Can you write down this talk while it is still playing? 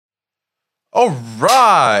All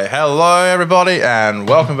right, hello everybody, and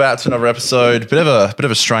welcome back to another episode. Bit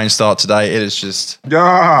of a strange start today. It is just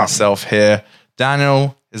myself here.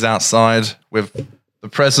 Daniel is outside with the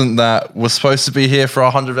present that was supposed to be here for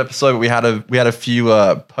our 100th episode, but we had a few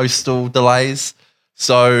postal delays,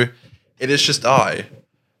 so it is just I.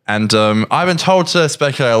 And I've been told to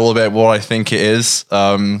speculate a little bit what I think it is. First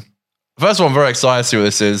of all, I'm very excited to see what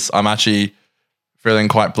this is. I'm actually feeling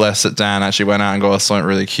quite blessed that Dan actually went out and got us something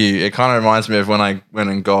really cute. It kind of reminds me of when I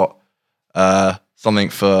went and got something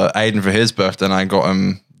for Aiden for his birthday, and I got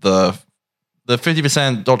him the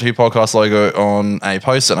 50% Doctor Who podcast logo on a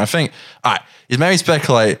poster. And I think, all right, he's made me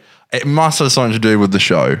speculate. It must have something to do with the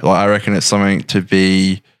show. Like, I reckon it's something to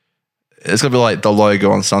be. It's gonna be like the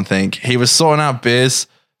logo on something. He was sorting out beers,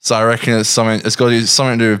 so I reckon it's something. It's got to do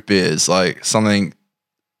something to do with beers, like something.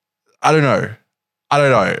 I don't know.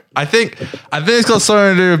 I think it's got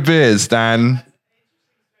something to do with beers, Dan.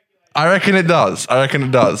 I reckon it does.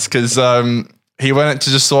 Because he went to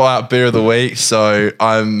just sort out beer of the week, so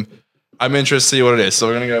I'm interested to see what it is. So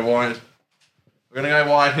we're gonna go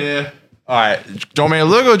wine here. All right. Do you want me to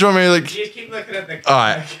look, or do you want me to look? You keep looking at the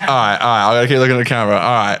camera. All right. I gotta keep looking at the camera.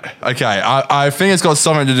 All right. Okay. I think it's got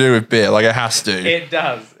something to do with beer. Like, it has to. It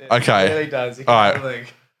does. Okay. It really does. You All right. look.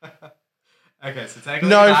 Okay, so take a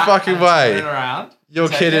look No at that fucking and way. turn it around. You're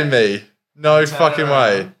Take kidding it. me. No Turn it fucking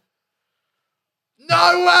way. around.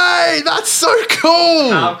 No way. That's so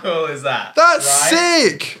cool. How cool is that? That's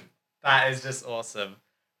right? sick. That is just awesome.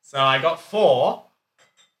 So I got 4.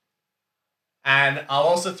 And I'll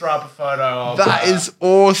also throw up a photo of That is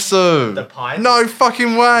awesome. the pint. No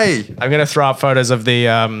fucking way. I'm going to throw up photos of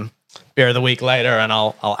the beer of the week later, and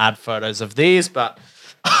I'll add photos of these, but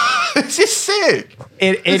This is sick.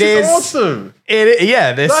 it This is awesome.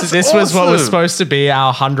 This was what was awesome. supposed to be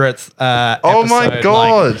our 100th Oh my episode,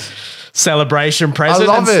 god. like, celebration present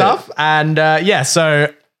love and it. stuff. And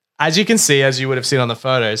so as you can see, as you would have seen on the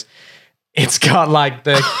photos, it's got like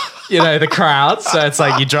the the crowd. So it's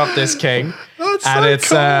like you drop this king. That's And so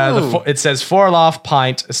it's cool. it says 4 Laugh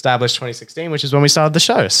Pint established 2016, which is when we started the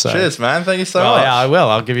show. So Cheers, man. Thank you so well, much. yeah, I will.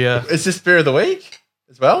 I'll give you a Is this beer of the week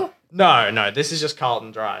as well? no. This is just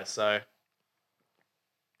Carlton Dry. So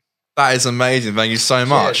That is amazing. Thank you so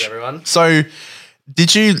much. cheers, everyone. So,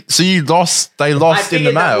 you lost? They lost in the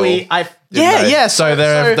figured that mail. yeah, didn't they? yeah. So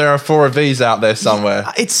there are 4 of these out there somewhere.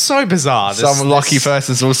 It's so bizarre. Some lucky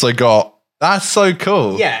person's also got. That's so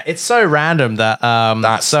cool. Yeah, it's so random that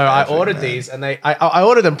That's so I epic, ordered man. these, and I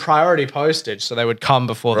ordered them priority postage, so they would come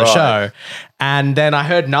before the Right. show. And then I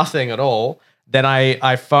heard nothing at all. Then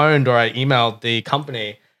I phoned or I emailed the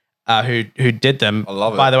company who did them. I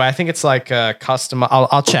love it. By the way, I think it's like a customer.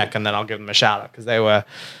 I'll check, and then I'll give them a shout out because they were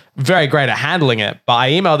very great at handling it. But I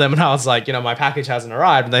emailed them and I was like, my package hasn't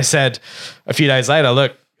arrived, and they said a few days later,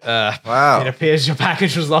 look, Wow. it appears your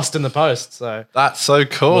package was lost in the post, so That's so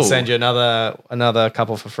cool. we'll send you another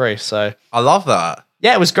couple for free. So I love that.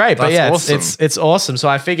 yeah, it was great, but That's yeah, awesome. it's awesome. So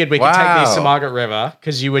I figured we could take these to Wow. Margaret River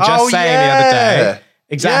because you were just saying the other day.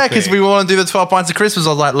 Exactly. Yeah, because we want to do the 12 pints of Christmas. I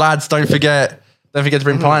was like, lads, don't forget to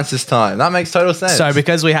bring pints this time. That makes total sense. So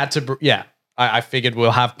because we had to, I figured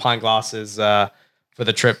we'll have pint glasses for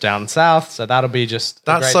the trip down south. So that'll be just a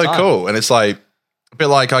That's great so time. cool. And it's like a bit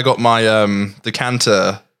like I got my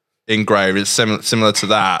decanter engraved. It's similar to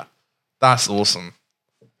that. That's awesome.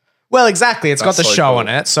 Well, exactly. It's got That's the so show cool. on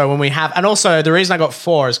it. So when we have, and also the reason I got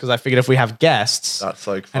 4 is because I figured if we have guests, That's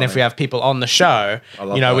so funny. and if we have people on the show, I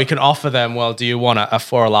love we that. can offer them, well, do you want a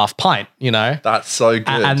 4 laugh pint, That's so good.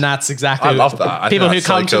 And that's exactly. I love that. I think People who that's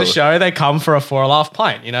so come to the cool. show, they come for a 4 laugh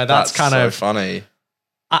pint. That's kind so of funny.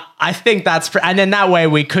 I think that's and then that way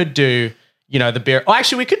we could do the beer. Oh,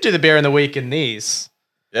 actually, we could do the beer in the week in these,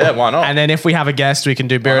 Yeah, why not? and then if we have a guest, we can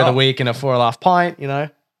do beer of the not? week in a 4 laugh pint.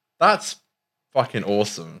 That's fucking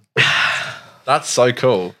awesome. That's so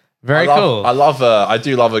cool. Very cool. I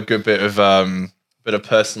do love a good bit of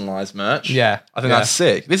personalized merch. Yeah, I think yeah. that's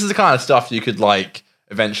sick. This is the kind of stuff you could like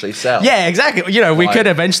eventually sell. Yeah, exactly. We Like- could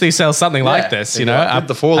eventually sell something like this. Maybe like with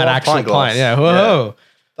the 4 an laugh actual pint glass. Yeah. Whoa.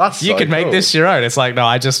 That's You so could make cool. this your own. It's like, no,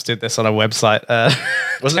 I just did this on a website.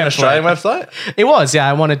 Was it an Australian website? It was, yeah.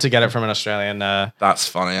 I wanted to get it from an Australian That's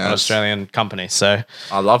funny. an Australian company. So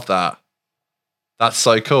I love that. That's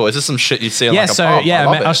so cool. Is this some shit you see in yeah, like a so pub? yeah, I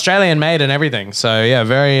love it. Australian made and everything. So yeah,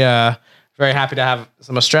 very happy to have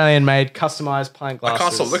some Australian made customized pint I glasses.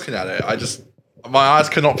 can't stop looking at it. My eyes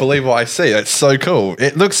cannot believe what I see. It's so cool.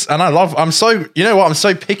 It looks, and I'm so, I'm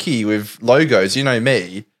so picky with logos. You know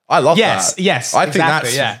me. I love Yes, that. yes, I think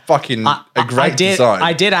exactly, that's fucking a great design.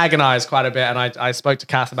 I did agonize quite a bit, and I spoke to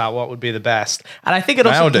Kath about what would be the best. And I think it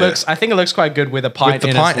also Nailed it. looks. I think it looks quite good with a pint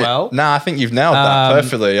in as well. Nah, I think you've nailed that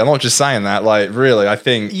perfectly. I'm not just saying that. Like, really, I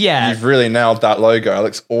think you've really nailed that logo. It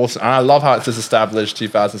looks awesome. And I love how it says established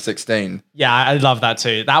 2016. Yeah, I love that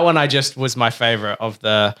too. That one I just was my favorite of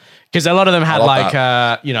the, because a lot of them had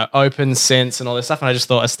like open since and all this stuff, and I just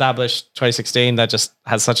thought established 2016 that just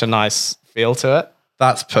has such a nice feel to it.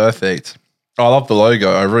 That's perfect. I love the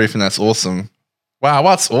logo. I really think that's awesome. Wow,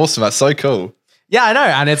 that's awesome. That's so cool. Yeah, I know.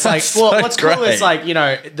 And it's like, well, so what's great. cool is like,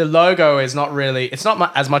 the logo is not really, it's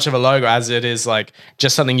not as much of a logo as it is like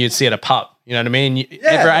just something you'd see at a pub. You know what I mean?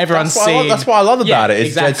 Everyone's seen. That's what I love about it. It's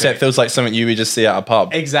exactly. dead set. Feels like something you would just see at a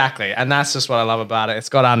pub. Exactly. And that's just what I love about it. It's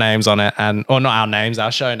got our names on it or not our names,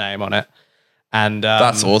 our show name on it. And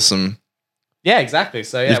that's awesome. Yeah, exactly.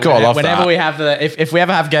 So yeah, you've got to love whenever that. we have if we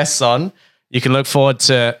ever have guests on, you can look forward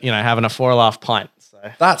to, having a 4.5 pint.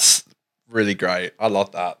 So that's really great. I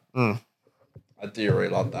love that. I do really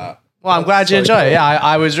love that. Well, I'm glad you enjoy it. Yeah,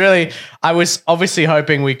 I was obviously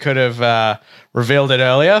hoping we could have revealed it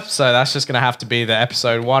earlier. So that's just going to have to be the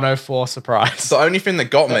episode 104 surprise. The only thing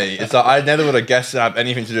that got me is that I never would have guessed it had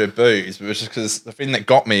anything to do with booze, but it was just because the thing that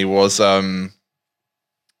got me was I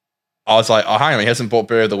was like, oh, hang on, he hasn't bought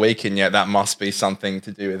beer of the week in yet. That must be something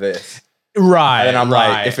to do with this. Right. And then I'm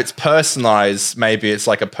like, if it's personalized, maybe it's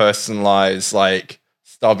like a personalized like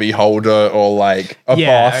stubby holder or like a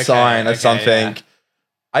bar sign or something. Yeah.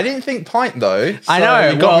 I didn't think pint though. So I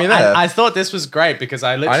know. You got me there. I thought this was great because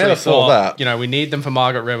I literally thought that. We need them for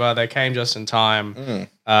Margaret River. They came just in time.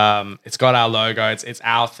 It's got our logo. It's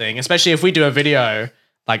our thing. Especially if we do a video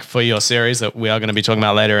like for your series that we are going to be talking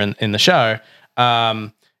about later in the show.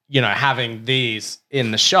 Having these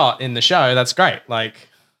in the show, that's great. Like,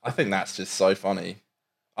 I think that's just so funny.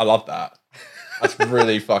 I love that. That's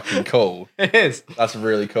really fucking cool. It is. That's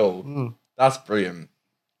really cool. That's brilliant.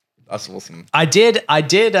 That's awesome. I did.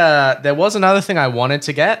 There was another thing I wanted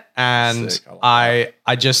to get, and I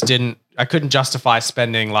just didn't. I couldn't justify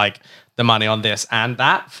spending like the money on this and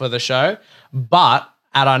that for the show. But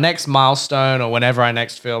at our next milestone, or whenever I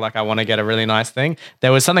next feel like I want to get a really nice thing,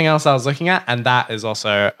 there was something else I was looking at, and that is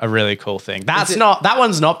also a really cool thing. That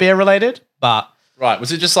one's not beer related, but. Right.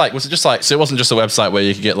 Was it just like, so it wasn't just a website where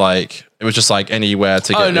you could get like, it was just like anywhere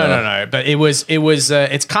to get. Oh, no. But it was,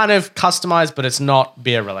 it's kind of customized, but it's not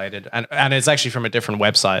beer related. And it's actually from a different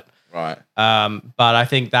website. Right. But I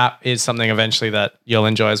think that is something eventually that you'll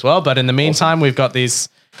enjoy as well. But in the meantime, we've got these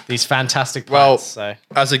fantastic plants. So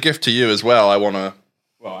as a gift to you as well, and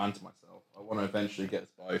to myself, I want to eventually get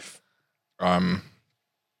both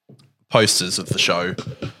posters of the show.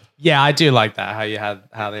 Yeah, I do like that.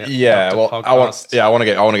 How they podcast. I want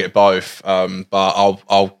to get both. But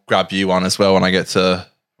I'll grab you one as well when I get around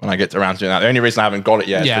to doing that. The only reason I haven't got it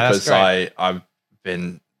yet is because I've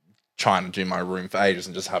been trying to do my room for ages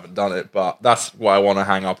and just haven't done it. But that's what I want to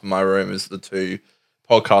hang up in my room is the 2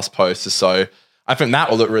 podcast posters. So I think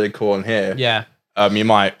that will look really cool in here. Yeah. You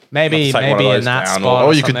might maybe in that spot,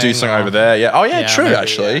 or you could do something over there. Yeah. Oh yeah, true. Maybe,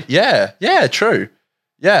 actually. Yeah. True.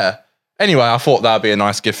 Yeah. Anyway, I thought that'd be a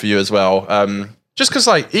nice gift for you as well. Just because,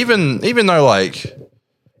 like, even though, like,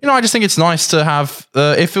 I just think it's nice to have.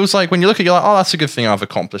 It feels like when you look at it, you're like, oh, that's a good thing I've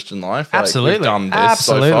accomplished in life. Like, absolutely, we've done this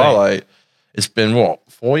so far. Like, it's been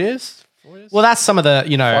what 4 years? 4 years? Well, that's some of the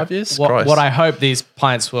 5 years. What I hope these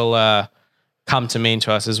pints will come to mean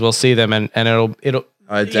to us is we'll see them and it'll we'll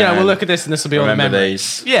look at this and this will be all the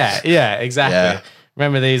memories. Yeah, exactly. Yeah.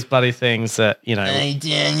 Remember these bloody things that, Hey,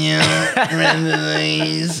 Daniel, remember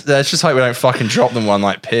these? Let's just hope we don't fucking drop them one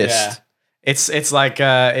like pissed. Yeah. It's like,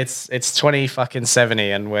 it's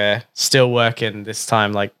 2070 and we're still working this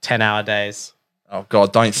time, like 10-hour days. Oh,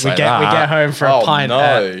 God, don't say that. We get home for a pint.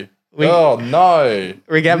 No. No.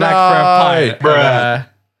 We get back for a pint.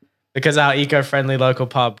 Because our eco-friendly local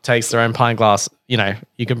pub takes their own pint glass.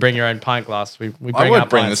 You can bring your own pint glass. We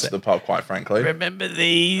bring this to the pub, quite frankly. Remember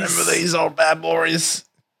these old bad boys.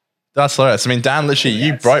 That's hilarious. I mean, Dan, literally,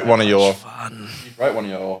 you broke one of your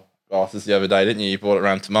glasses the other day, didn't you? You brought it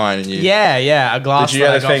around to mine, and you. Yeah, a glass.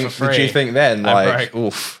 Did you think then, like,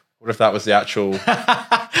 oof? What if that was the actual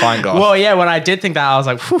pint glass? Well, yeah, when I did think that, I was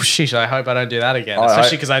like, whew, sheesh, I hope I don't do that again.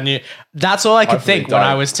 Especially because I knew that's all I could think when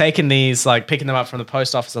I was taking these, like picking them up from the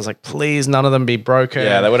post office. I was like, please, none of them be broken.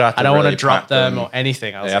 Yeah, they would have to. I don't want to drop them or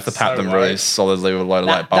anything. You have to pack them really solidly with a load of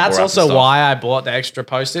like bubble wrap. That's also why I bought the extra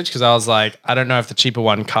postage because I was like, I don't know if the cheaper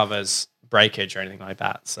one covers breakage or anything like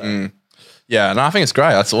that. So yeah, no, I think it's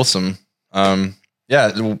great. That's awesome.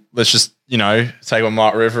 Yeah, let's just you know, take on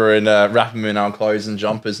Mark River and wrap him in our clothes and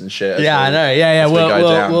jumpers and shit. I know. Yeah.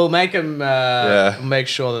 We'll make them. Make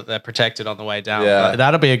sure that they're protected on the way down. Yeah.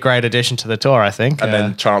 That'll be a great addition to the tour, I think. And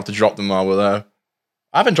then try not to drop them while we're there.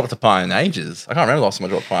 I haven't dropped a pint in ages. I can't remember the last time I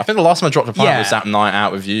dropped a pint. I think the last time I dropped a pint was that night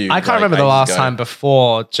out with you. I can't remember the last time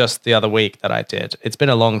before just the other week that I did. It's been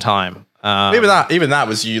a long time. Even that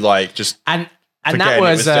was you like just and that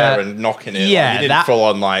was there and knocking it. Yeah, like, you didn't full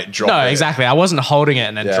on like drop it. No, exactly. I wasn't holding it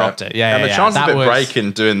and then dropped it. Yeah, and the chance of it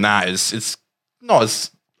breaking doing that it's not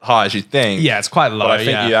as high as you think. Yeah, it's quite low. But I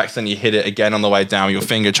think you accidentally hit it again on the way down with your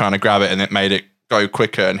finger trying to grab it, and it made it go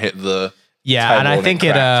quicker and hit the. Yeah, and I think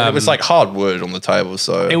it was like hard wood on the table,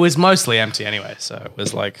 so it was mostly empty anyway. So it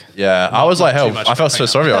was like I was like, hell, I felt so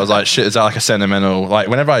sorry. I was like, shit, is that like a sentimental? Like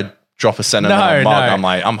whenever I drop a sentimental mug, I'm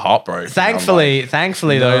like, I'm heartbroken.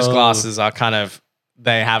 Thankfully, those glasses are kind of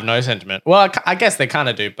they have no sentiment. Well, I guess they kind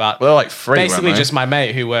of do, but they're like free. Basically, just my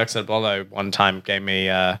mate who works at Bolo one time gave me.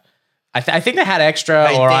 I think they had extra,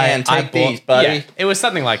 hey, or Dan, I take these, buddy. Yeah, it was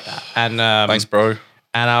something like that, and thanks, bro.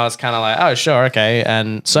 And I was kind of like, oh, sure, okay.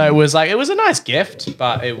 And so it was a nice gift,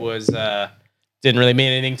 but it was didn't really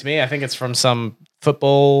mean anything to me. I think it's from some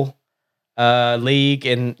football league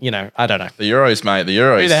in, I don't know. The Euros, mate. The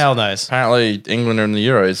Euros. Who the hell knows? Apparently England are in the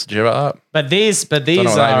Euros. Did you hear about that? But these don't know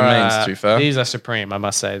what that even means, to be fair. These are supreme, I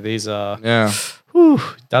must say. These are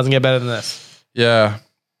doesn't get better than this. Yeah.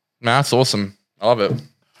 Man, that's awesome. I love it.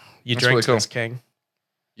 You drink this, King.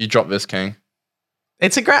 You drop this, King.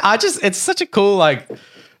 It's it's such a cool like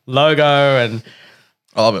logo, and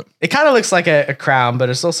I love it. It kind of looks like a crown, but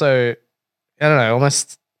it's also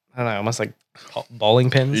almost like bowling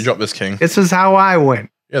pins. You drop this, King. This is how I win.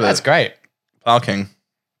 Yeah, that's great. Pal King.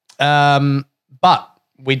 But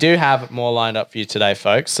we do have more lined up for you today,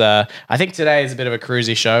 folks. I think today is a bit of a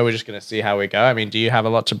cruisy show. We're just going to see how we go. I mean, do you have a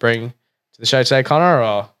lot to bring to the show today, Connor?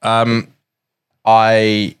 Or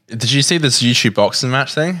did you see this YouTube boxing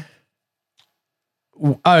match thing?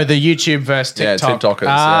 Oh, the YouTube versus TikTok. Yeah, TikTokers.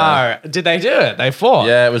 Yeah. Did they do it? They fought?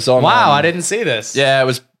 Yeah, it was on. Wow, I didn't see this. Yeah, it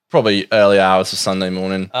was probably early hours of Sunday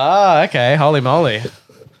morning. Oh, okay. Holy moly.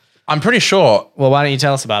 I'm pretty sure. Well, why don't you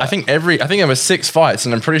tell us about it? I think there were 6 fights,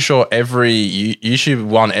 and I'm pretty sure every YouTube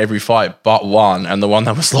won every fight but one, and the one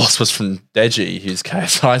that was lost was from Deji, who's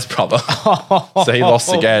KSI's brother. So he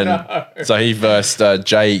lost again. No. So he versed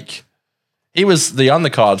Jake. He was the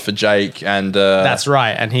undercard for Jake, and that's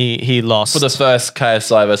right. And he lost for the first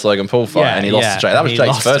KSI versus Logan Paul fight, and he lost to Jake. That was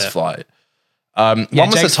Jake's first fight. One was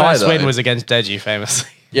Jake's a tie, first win was against Deji, famously.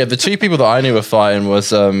 Yeah, the 2 people that I knew were fighting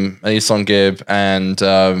was Anisong Gibb and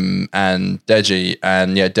Deji,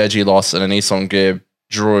 and Deji lost, and Anisong Gibb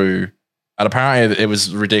drew. And apparently, it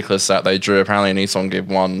was ridiculous that they drew. Apparently, Anisong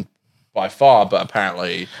Gibb won by far, but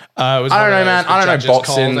apparently, I don't know, man. I don't know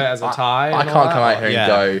boxing. It as a tie I can't come out here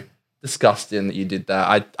and go disgusting that you did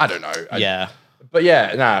that. I don't know. But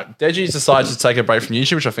Deji's decided to take a break from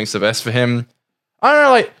YouTube, which I think is the best for him. I don't know,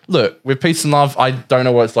 like, look, with peace and love, I don't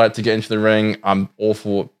know what it's like to get into the ring. I'm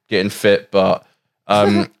awful at getting fit, but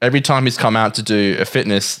every time he's come out to do a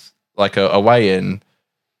fitness, like a weigh-in,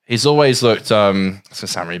 he's always looked, it's going to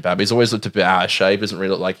sound really bad, but he's always looked a bit out of shape. Doesn't really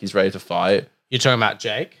look like he's ready to fight. You're talking about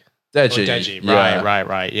Jake? Deji.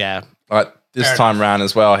 Right, yeah. Like, this time round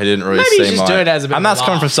as well, he didn't really Maybe seem just like... do it as a bit and that's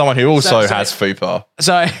coming from someone who also has fupa.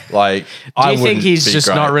 So, like, do you think he's just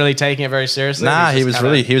not really taking it very seriously? Nah, he was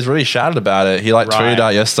really shattered about it. He tweeted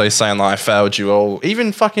out yesterday saying like, I failed you all.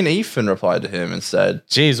 Even fucking Ethan replied to him and said,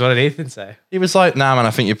 "Jeez, what did Ethan say?" He was like, "Nah, man,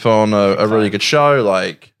 I think you put on a really good show."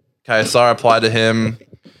 Like, KSI replied to him.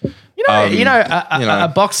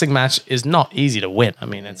 A boxing match is not easy to win. I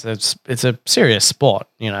mean, it's a serious sport,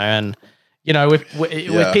 and.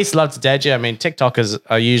 With peace and love to Deji, I mean, TikTokers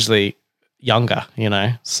are usually younger,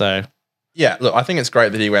 so. Yeah, look, I think it's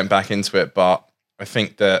great that he went back into it, but I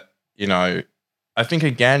think that, I think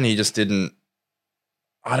again, he just didn't,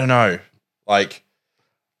 I don't know, like,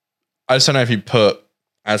 I just don't know if he put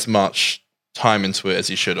as much time into it as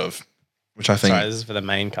he should have, which I think. Sorry, this is for the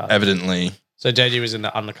main card. Evidently. So Deji was in the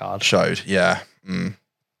undercard. Showed, yeah.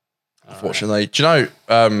 Unfortunately. Right. Do you know,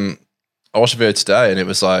 I watched a video today and it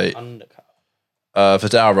was like. Undercard. For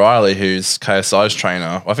Darryl Riley, who's KSI's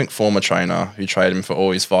trainer, I think former trainer, who trained him for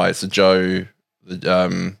all his fights, Joe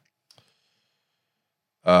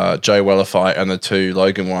Weller fight and the 2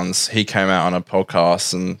 Logan ones, he came out on a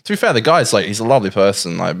podcast, and to be fair, the guy's like, he's a lovely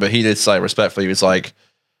person, like, but he did say respectfully, he was like,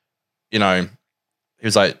 KSI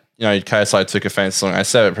took offense on it. I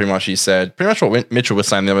said it pretty much, he said, pretty much what Mitchell was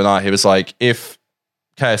saying the other night, he was like, if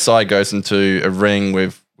KSI goes into a ring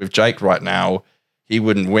with Jake right now, he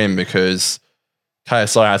wouldn't win because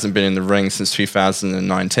KSI hasn't been in the ring since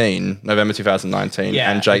 2019, November 2019,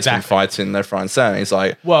 Yeah, and Jake's been exactly. fighting their friend Sam. He's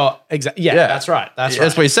like, Well, exactly. Yeah, that's right. That's right.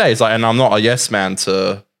 That's what he says. He's like, and I'm not a yes man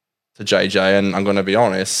to JJ, and I'm going to be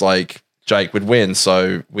honest, like Jake would win,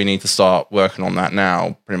 so we need to start working on that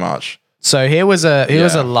now, pretty much. So here was a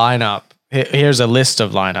lineup. Here's a list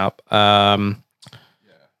of lineup.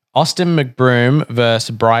 Austin McBroom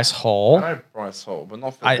versus Bryce Hall. I know Bryce Hall, but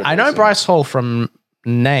not. I know Bryce Hall from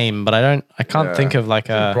name, but I can't think of like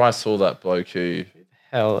a. Bryce Hall, that bloke who.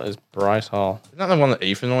 Hell is Bryce Hall? Isn't that the one that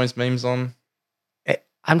Ethan always memes on?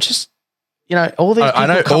 I'm just, all these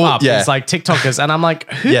people come up. It's like TikTokers, and I'm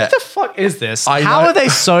like, who the fuck is this? How are they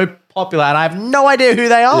so popular? And I have no idea who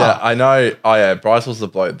they are. Yeah, I know. Oh yeah, Bryce Hall's the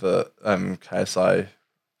bloke that KSI kind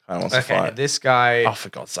of wants to fight. This guy. Oh, for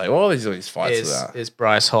God's sake! What are these fights about? Is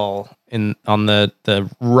Bryce Hall on the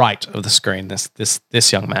right of the screen?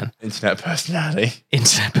 This young man. Internet personality.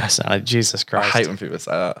 Jesus Christ! I hate when people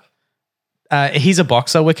say that. He's a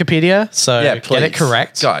boxer, Wikipedia. So get it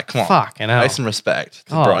correct. Guy, come on. Fucking hell. Pay some respect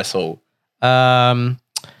to Bryce Hall. Then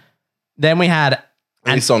we had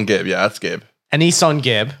Anisong Gibb. Yeah, that's Gibb. Anisong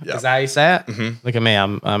Gibb. Yeah. Is that how you say it? Mm-hmm. Look at me.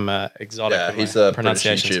 I'm exotic. Yeah, he's a British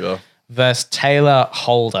YouTuber. Versus Taylor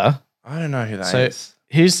Holder. I don't know who that is.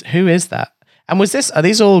 Who is that? And are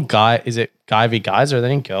these all is it guy v guys or are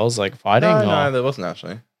there any girls like fighting? No, there wasn't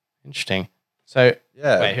actually. Interesting. So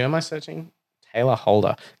wait, who am I searching? Taylor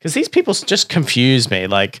Holder. Because these people just confuse me.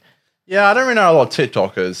 Like, yeah, I don't really know a lot of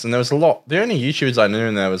TikTokers, and there was a lot. The only YouTubers I knew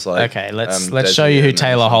in there was like. Okay, let's show you who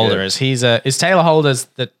Taylor Holder is. Is Taylor Holder's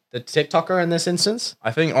the TikToker in this instance?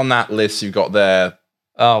 I think on that list you've got there.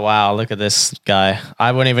 Oh wow, look at this guy.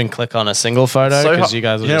 I wouldn't even click on a single photo because you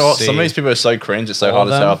guys will you know what? see Some of these people are so cringe. It's so hard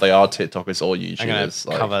to tell if they are TikTokers or YouTubers.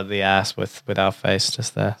 I'm gonna cover the ass with our face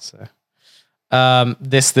just there. So.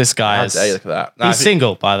 This guy is. Look at that. He's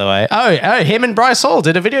single, by the way. Oh, him and Bryce Hall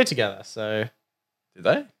did a video together. So did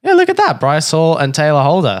they? Yeah, look at that. Bryce Hall and Taylor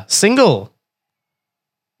Holder, single.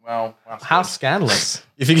 Well, how scandalous.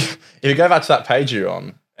 If you go back to that page you're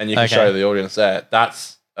on, and you can show the audience there,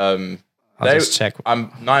 that's I'll just check. I'm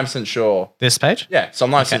 9% sure. This page? Yeah, so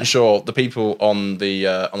I'm 9% sure the people on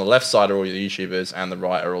the left side are all the YouTubers, and the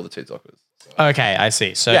right are all the TikTokers. Okay, I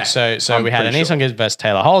see. So we had Anisong Gibbs versus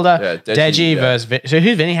Taylor Holder. Yeah, Deji versus so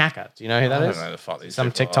who's Vinny Hacker? Do you know who that is? I don't know the fuck these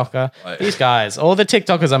Some people TikToker. Like, these guys, all the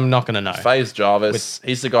TikTokers, I'm not gonna know. FaZe Jarvis,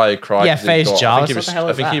 he's the guy who cried. Yeah, FaZe Jarvis.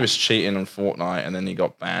 I think he was cheating on Fortnite, and then he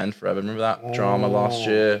got banned forever. Remember that drama last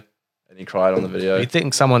year? And he cried on the video. You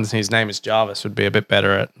think someone whose name is Jarvis would be a bit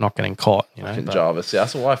better at not getting caught? You know, Jarvis. Yeah,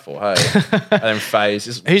 that's what I thought. Hey, and then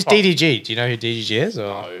FaZe. Who's DDG? Do you know who DDG is? Or?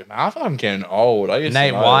 No, man, I thought I'm getting old.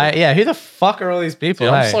 Nate Wyatt. Yeah, who the fuck are all these people?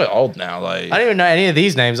 Dude, I'm so old now. Like, I don't even know any of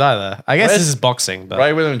these names either. I guess this is boxing. But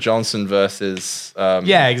Ray William Johnson versus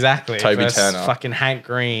yeah, exactly. Toby Turner, fucking Hank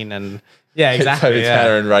Green, and yeah, exactly. Toby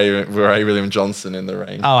Turner and Ray William Johnson in the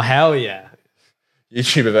ring. Oh hell yeah!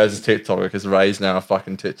 YouTuber versus TikToker because Ray's now a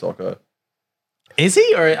fucking TikToker. Is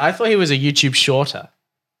he? Or I thought he was a YouTube shorter.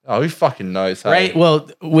 Oh, who fucking knows? Hey? Ray. Well,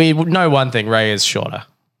 we know one thing. Ray is shorter.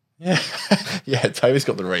 Yeah, yeah. Toby's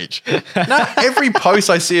got the reach. No, every post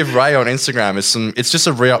I see of Ray on Instagram is it's just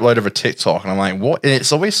a re-upload of a TikTok, and I'm like, what? And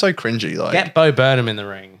it's always so cringy. Like, get Bo Burnham in the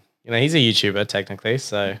ring. You know, he's a YouTuber technically.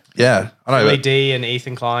 So yeah, I know. Billy D and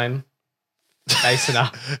Ethan Klein facing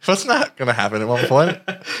up. Wasn't that gonna happen at one point?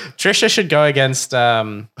 Trisha should go against.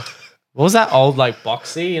 What was that old like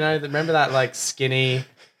boxy? You know, remember that like skinny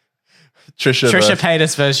Trisha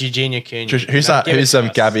Paytas versus Eugenia Cunha. Who's that? Who's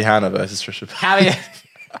Gabby Hanna versus Trisha Paytas?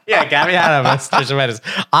 Gabby Hanna versus Trisha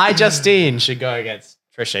Paytas. Justine should go against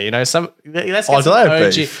Trisha. You know, let's get some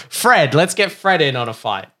OG. Fred, let's get Fred in on a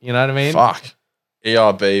fight. You know what I mean? Fuck.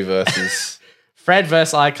 ERB versus Fred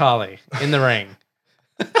versus iCarly in the ring.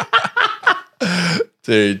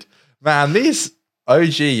 Dude, man, these OG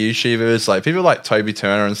YouTubers, like people like Toby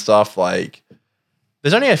Turner and stuff, like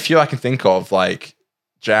there's only a few I can think of, like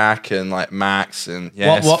Jack and like Max and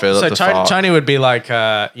Philip. So Tony would be like,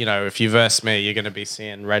 you know, if you verse me, you're going to be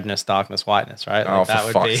seeing redness, darkness, whiteness, right? Like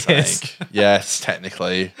that would be sake. Yes,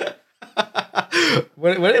 technically.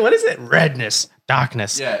 what is it? Redness,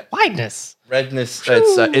 darkness, whiteness. Redness.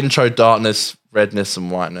 It's intro darkness, redness,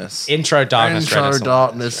 and whiteness. Intro darkness,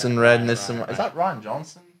 darkness, and redness. Is that Ryan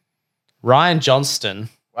Johnson? Ryan Johnston.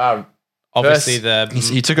 Wow. Obviously,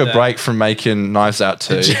 he took a break from making Knives Out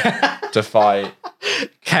 2 to fight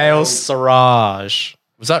Kale Siraj.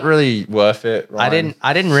 Was that really worth it, Ryan?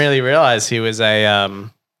 I didn't really realize he was a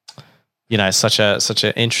you know, such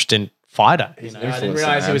an interesting fighter. You know? I didn't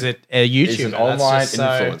realize he was a YouTuber. He's an online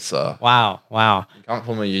influencer. Wow. You can't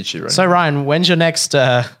call him a YouTuber. So Ryan, when's your next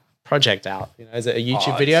project out? You know, is it a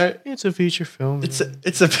YouTube video? It's a feature film. It's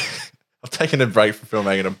a. I've taken a break from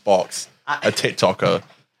filmmaking a box. A TikToker,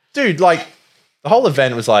 dude. Like the whole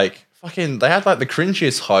event was like fucking. They had like the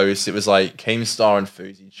cringiest host. It was like Keemstar and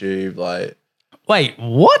FouseyTube. Like, wait,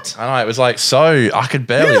 what? I know it was like so. I could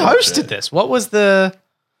barely. Who hosted this? What was the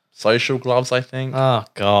Social Gloves? I think. Oh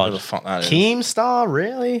god, what the fuck that is? Keemstar,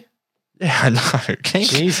 really? Yeah, I know.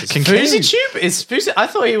 Jesus, FouseyTube is Fousey. I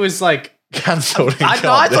thought he was like cancelled. I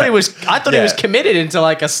thought he was. I thought he was committed into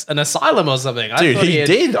like an asylum or something. Dude, he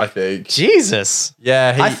did. I think. Jesus.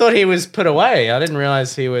 Yeah, I thought he was put away. I didn't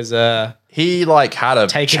realize he was. He like had a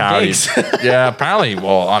charity. Gigs. Yeah, apparently.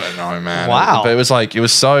 Well, I don't know, man. Wow. But it was like it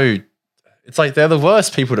was so. It's like they're the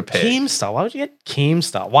worst people to pick. Keemstar. Why would you get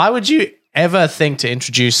Keemstar? Why would you ever think to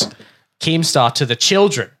introduce Keemstar to the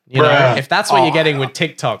children? You know, if that's what you're getting with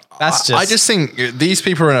TikTok, that's just. I just think these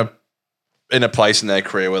people are in a place in their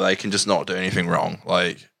career where they can just not do anything wrong.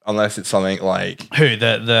 Like unless it's something like who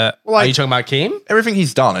the are you talking about Keem? Everything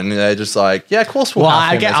he's done, and they're just like, yeah, of course we'll. Well,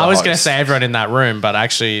 have him I was going to say everyone in that room, but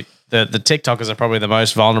actually, the TikTokers are probably the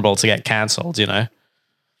most vulnerable to get cancelled. You know,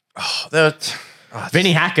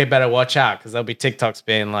 Vinny Hacker better watch out because there'll be TikToks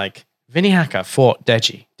being like, Vinny Hacker fought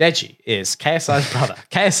Deji. Deji is KSI's brother.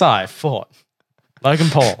 KSI fought Logan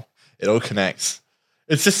Paul. It all connects.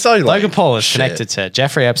 It's just so like Logan Paul is connected to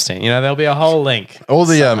Jeffrey Epstein. You know, there'll be a whole link. All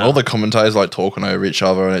the commentators like talking over each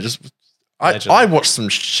other, and it just I watched some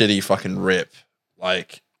shitty fucking rip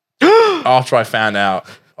like after I found out.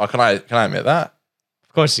 Oh, can I admit that?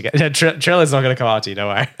 Of course you can. Trilla's not going to come out to you.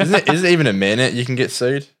 Don't worry. Is it even a minute you can get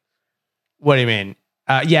sued? What do you mean?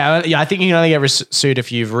 Yeah. I think you can only get sued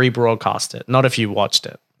if you've rebroadcast it, not if you watched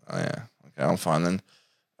it. Oh yeah. Okay, I'm fine then.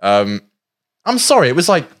 I'm sorry. It was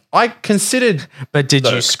like I considered. But did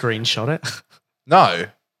you screenshot it? No.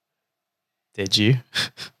 Did you?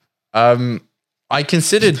 I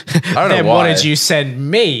considered. I don't know then why. What did you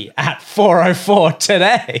send me at 4:04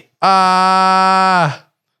 today? I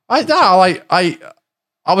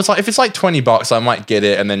was like, if it's like $20, I might get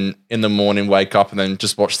it, and then in the morning wake up and then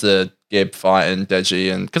just watch the Gib fight and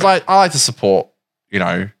Deji, and because I like to support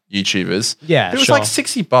YouTubers. Yeah, but it was like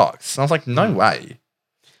 $60, and I was like, no way.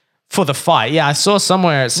 For the fight, yeah, I saw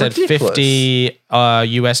somewhere it said Ridiculous. $50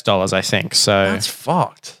 US, I think. So that's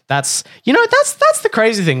fucked. That's the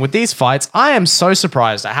crazy thing with these fights. I am so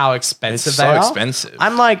surprised at how expensive they are. It's so expensive.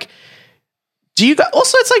 I'm like, do you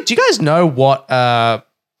guys know what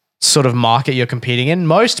sort of market you're competing in?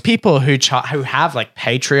 Most people who have like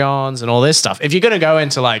Patreons and all this stuff, if you're going to go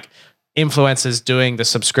into like influencers doing the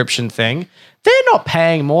subscription thing, they're not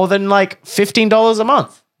paying more than like $15 a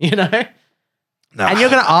month, you know? No. And you're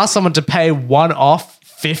going to ask someone to pay one off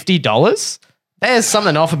 $50? There's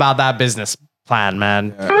something off about that business plan,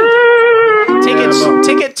 man. Yeah.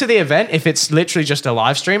 Ticket to the event, if it's literally just a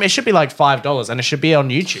live stream, it should be like $5 and it should be on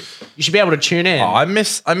YouTube. You should be able to tune in. Oh, I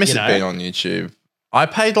miss it being on YouTube. I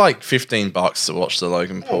paid like $15 to watch the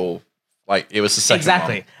Logan Paul. Like it was the second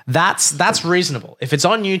Exactly. one. That's reasonable. If it's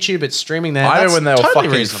on YouTube, it's streaming there. I know when they were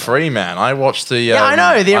totally fucking free, man. I watched the I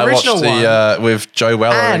know the original one with Joe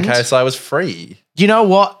Weller and KSI was free. You know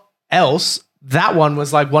what else? That one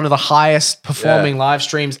was like one of the highest performing live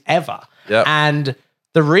streams ever. Yep. And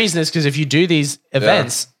the reason is because if you do these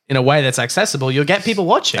events in a way that's accessible, you'll get people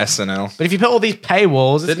watching. SNL. But if you put all these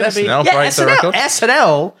paywalls, it's going to be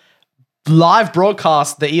SNL live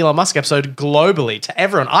broadcast the Elon Musk episode globally to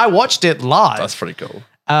everyone. I watched it live. That's pretty cool.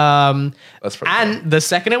 That's pretty cool. The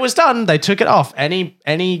second it was done, they took it off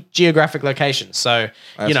any geographic location. So,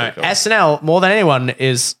 cool. SNL more than anyone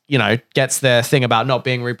is, gets their thing about not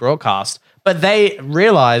being rebroadcast. But they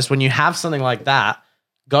realized when you have something like that,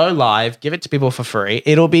 go live, give it to people for free.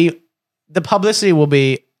 The publicity will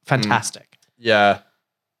be fantastic. Yeah.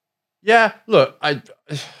 Yeah. Look, I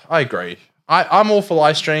agree. I'm all for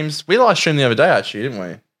live streams. We live streamed the other day, actually, didn't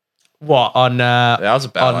we? What on? That was a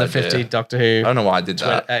bad idea. The 50 Doctor Who. I don't know why I did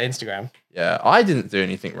that. Instagram. Yeah, I didn't do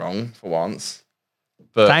anything wrong for once.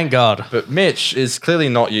 But thank God. But Mitch is clearly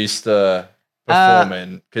not used to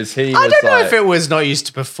performing because he. I don't know if it was not used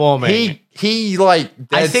to performing. He like.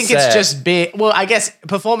 I think it's just being. Well, I guess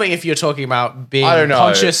performing. If you're talking about being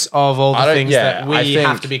conscious of all the things that we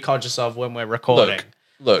have to be conscious of when we're recording.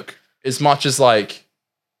 Look. As much as like.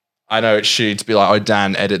 I know it's shitty to be like, oh,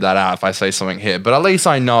 Dan, edit that out if I say something here. But at least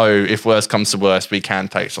I know if worst comes to worst, we can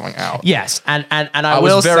take something out. Yes, and I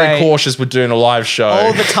was very cautious with doing a live show.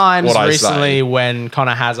 All the times recently when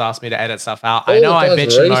Connor has asked me to edit stuff out, I know I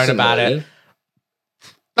bitch and moan about it.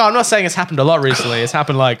 No, I'm not saying it's happened a lot recently. It's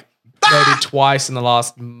happened like maybe twice in the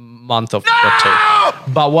last month or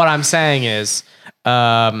two. But what I'm saying is,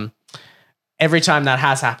 every time that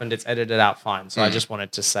has happened, it's edited out fine. So I just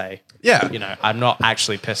wanted to say, Yeah. you know, I'm not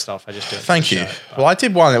actually pissed off. I just do it. Thank you. Well, I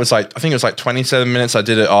did one. It was like, I think it was like 27 minutes. I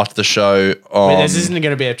did it after the show. This isn't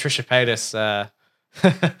going to be a Trisha Paytas.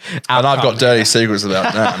 And I've got dirty secrets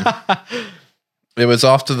about that. It was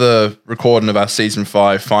after the recording of our season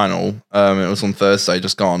 5 final. It was on Thursday,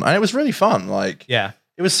 just gone, and it was really fun. Like, Yeah.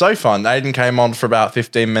 it was so fun. Aiden came on for about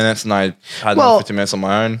 15 minutes, and I had another 15 minutes on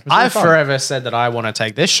my own. It was really I've fun. forever said that I want to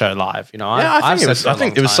take this show live. You know, Yeah, I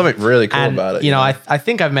think it was something really cool and, about it. You know, I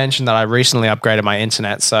think I've mentioned that I recently upgraded my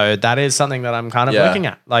internet, so that is something that I'm kind of looking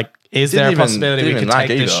at. Like, is there a possibility we could take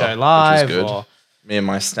this show live? Or me and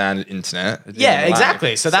my standard internet. yeah,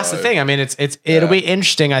 exactly. So that's the thing. I mean, it'll be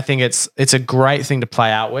interesting. I think it's a great thing to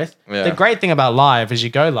play out with. Yeah. The great thing about live is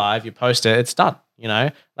you go live, you post it, it's done. You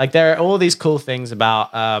know, like there are all these cool things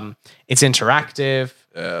about it's interactive.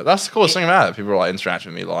 Yeah, that's the coolest thing about it. People are like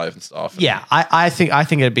interacting with me live and stuff. Yeah, I think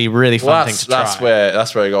it'd be a really fun thing to try.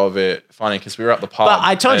 That's where I got a bit funny because we were at the pub. But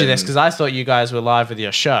I told you this because I thought you guys were live with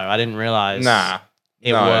your show. I didn't realize.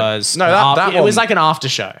 It was it was like an after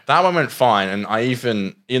show. That one went fine, and I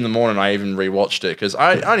even in the morning I even rewatched it because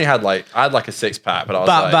I only had like a 6-pack, but I was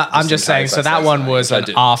but I'm just saying. So that one was an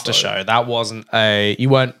after show. That wasn't you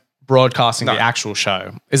weren't broadcasting the actual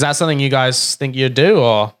show. Is that something you guys think you'd do,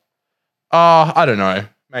 or? I don't know.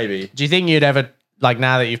 Maybe. Do you think you'd ever, like,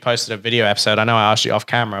 now that you've posted a video episode? I know I asked you off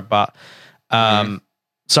camera, but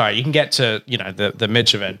sorry, you can get to, you know, the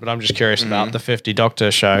Mitch event, but I'm just curious about the 50 Doctor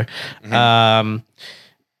show.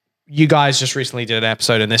 You guys just recently did an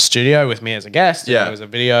episode in this studio with me as a guest. Yeah. There was a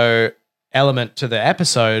video element to the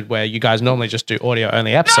episode where you guys normally just do audio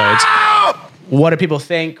only episodes. What do people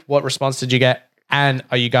think? What response did you get? And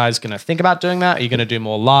are you guys going to think about doing that? Are you going to do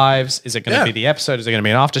more lives? Is it going to be the episode? Is it going to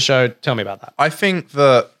be an after show? Tell me about that. I think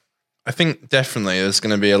definitely there's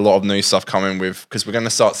going to be a lot of new stuff coming because we're going to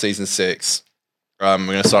start season 6. We're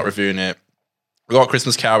going to start reviewing it. We got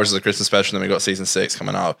Christmas Carol, which is a Christmas special, and then we got season 6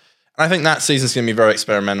 coming up. And I think that season's going to be very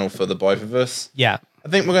experimental for the both of us. Yeah. I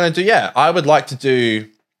think we're going to do, I would like to do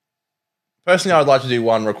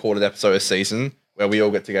one recorded episode a season where we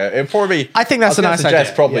all get together. It'd probably be, I think that's a nice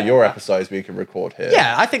idea. Probably your episodes we can record here.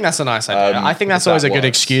 Yeah, I think that's a nice idea. I think that's always a good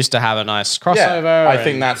excuse to have a nice crossover. Yeah, I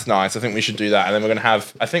think that's nice. I think we should do that. And then we're going to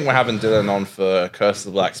have, I think we're having Dylan on for Curse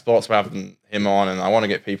of the Black Spots. We're having him on, and I want to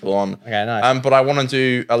get people on. Okay, nice. But I want to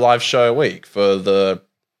do a live show a week for the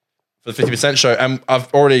 50% show. And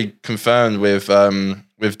I've already confirmed with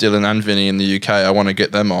Dylan and Vinny in the UK, I want to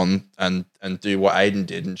get them on and do what Aiden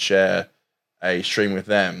did and share a stream with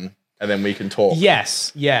them. And then we can talk.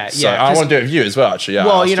 Yes, yeah. So I want to do it with you as well, actually. Yeah,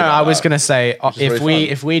 well, you know, I was going to say, really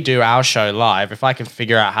if we do our show live, if I can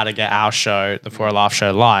figure out how to get our show, the For a Laugh show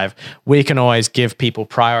live, we can always give people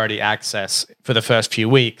priority access for the first few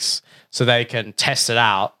weeks so they can test it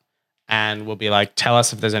out. And we'll be like, tell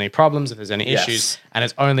us if there's any problems, if there's any issues. And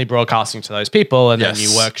it's only broadcasting to those people. And then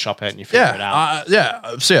you workshop it and you figure it out.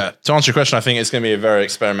 So to answer your question, I think it's going to be a very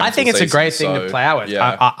experimental I think it's a great thing to play out with.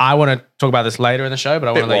 Yeah. I want to talk about this later in the show, but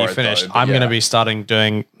I want to let you finish. I'm going to be starting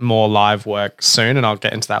doing more live work soon, and I'll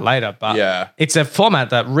get into that later. But it's a format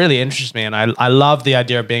that really interests me. And I love the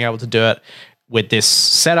idea of being able to do it with this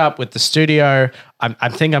setup, with the studio. I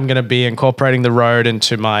think I'm going to be incorporating the road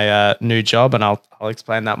into my new job, and I'll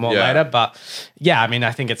explain that more later. But yeah, I mean,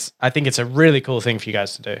 I think it's a really cool thing for you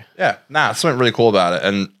guys to do. Yeah, it's something really cool about it,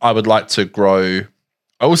 and I would like to grow.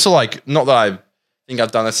 I also like, not that I think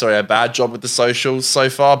I've done necessarily a bad job with the socials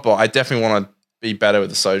so far, but I definitely want to be better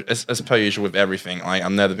with the social, as per usual with everything. Like,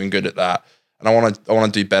 I've never been good at that, and I want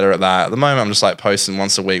to do better at that. At the moment, I'm just like posting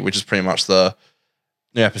once a week, which is pretty much the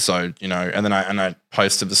new episode, you know, and then I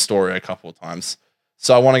posted the story a couple of times.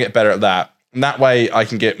 So I want to get better at that. And that way I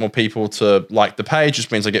can get more people to like the page, which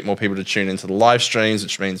means I get more people to tune into the live streams,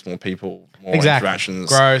 which means more people, more interactions.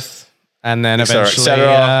 Growth. And then eventually... So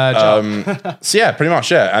yeah, pretty much,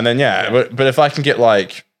 yeah. And then, but if I can get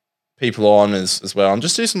like people on as well and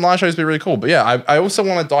just do some live shows, would be really cool. But yeah, I also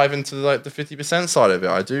want to dive into like the 50% side of it.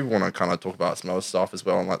 I do want to kind of talk about some other stuff as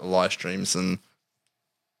well on like the live streams and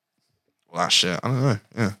all that shit. I don't know.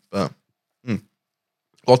 Yeah, but a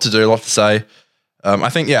lot to do, a lot to say. I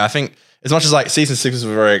think as much as like season 6 was a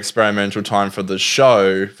very experimental time for the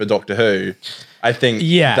show for Doctor Who, I think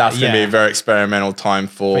that's going to be a very experimental time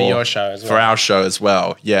for your show as well. For our show as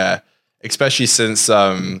well. Yeah, especially since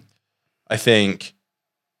I think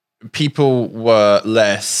people were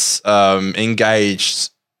less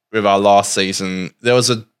engaged with our last season. There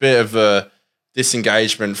was a bit of a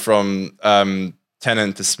disengagement from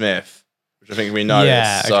Tennant to Smith, which I think we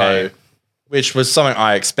noticed. Yeah, okay. So, which was something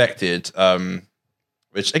I expected.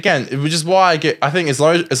 Which is why I think as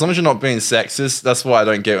long as you're not being sexist, that's why I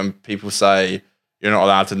don't get when people say you're not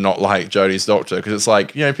allowed to not like Jodie's doctor, because it's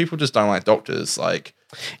like, people just don't like doctors. Like,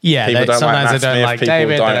 sometimes they don't like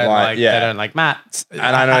David, they don't like Matt. And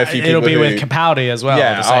I know a few people it'll be with Capaldi as well.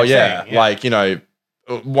 Yeah, thing. Like,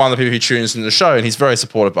 one of the people who tunes in the show, and he's very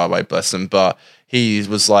supportive, by the way, bless him, but he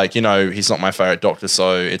was like, he's not my favorite doctor,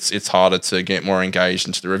 so it's harder to get more engaged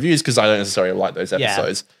into the reviews because I don't necessarily like those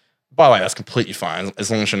episodes. Yeah. By the way, that's completely fine as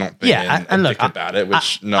long as you're not being a dick about it,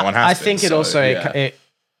 which no one has. I think it also,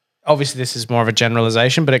 obviously this is more of a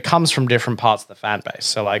generalization, but it comes from different parts of the fan base.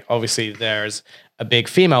 So like, obviously there's a big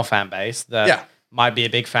female fan base that might be a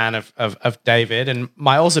big fan of David and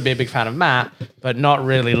might also be a big fan of Matt, but not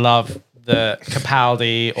really love the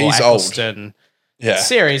Capaldi or Eccleston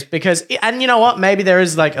series because, and you know what, maybe there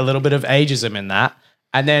is like a little bit of ageism in that.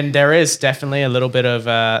 And then there is definitely a little bit of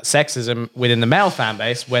sexism within the male fan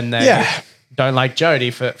base when they don't like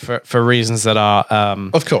Jodie for reasons that are,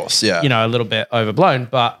 of course, a little bit overblown.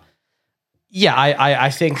 But yeah, I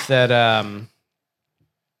think that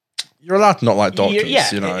you're allowed to not like doctors.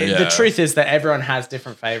 The truth is that everyone has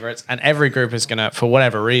different favorites, and every group is gonna, for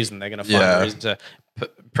whatever reason, they're gonna find a reason to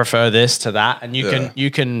prefer this to that, and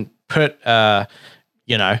you can put the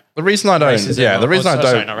reason I don't, not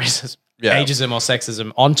racist. Ageism or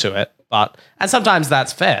sexism onto it, and sometimes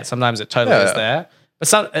that's fair. Sometimes it totally is there,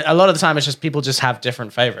 but a lot of the time it's just people just have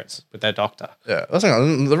different favorites with their doctor. Yeah, that's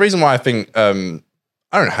the reason why I think I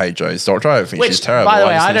don't hate Jodie's doctor. I don't think she's terrible. By the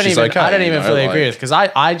way, I don't even fully agree with, because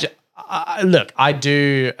I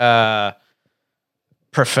do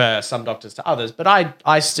prefer some doctors to others, but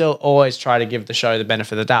I still always try to give the show the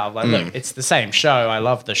benefit of the doubt. Like, look, it's the same show. I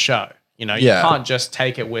love the show. You can't just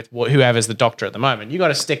take it with whoever's the doctor at the moment. You got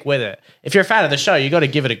to stick with it. If you're a fan of the show, you got to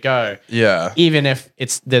give it a go. Yeah. Even if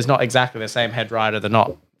there's not exactly the same head writer, they're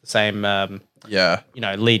not the same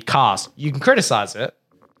lead cast. You can criticize it,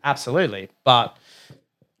 absolutely, but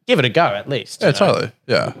give it a go at least. Yeah, totally.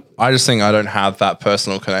 Yeah. I just think I don't have that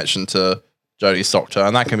personal connection to Jodie's doctor,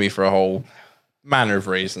 and that can be for a whole manner of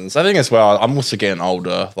reasons. I think as well, I'm also getting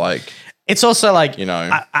older, like. It's also like,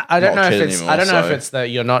 I don't know if it's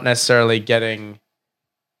that you're not necessarily getting,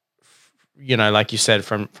 like you said,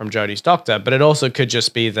 from Jodie's doctor, but it also could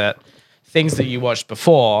just be that things that you watched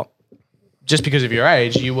before, just because of your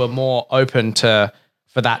age, you were more open for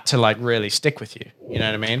that to like really stick with you. You know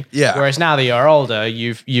what I mean? Yeah. Whereas now that you're older,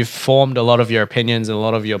 you've formed a lot of your opinions and a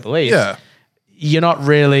lot of your beliefs. Yeah. You're not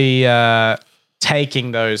really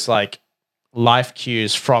taking those like life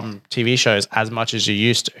cues from TV shows as much as you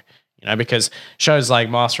used to. Because shows like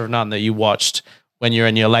Master of None that you watched when you were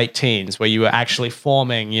in your late teens, where you were actually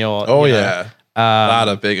forming your that had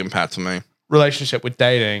a big impact on me. Relationship with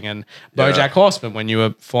dating, and BoJack Horseman when you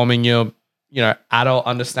were forming your adult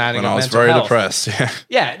understanding of mental health. When I was very depressed.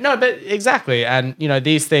 Yeah, no, but exactly, and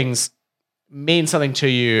these things mean something to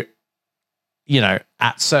you.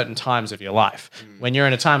 At certain times of your life, when you're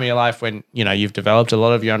in a time of your life when you've developed a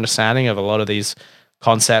lot of your understanding of a lot of these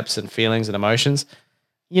concepts and feelings and emotions.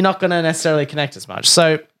 You're not going to necessarily connect as much.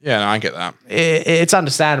 So yeah, no, I get that. It's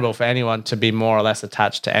understandable for anyone to be more or less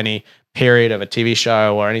attached to any period of a TV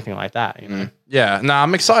show or anything like that. Yeah, no,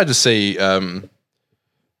 I'm excited to see.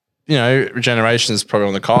 Regeneration is probably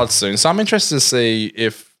on the cards soon, so I'm interested to see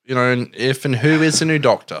if and who is the new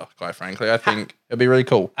Doctor. Quite frankly, I think it'd be really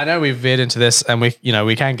cool. I know we've veered into this, and we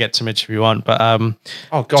can get to Mitch if you want, but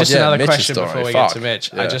just another Mitch's question story. before we get to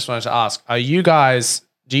Mitch. Yeah. I just wanted to ask: are you guys?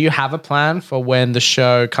 Do you have a plan for when the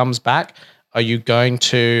show comes back? Are you going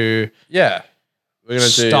to we're going to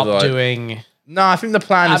stop doing... No, I think the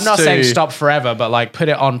plan is I'm not saying stop forever, but like put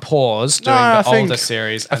it on pause doing older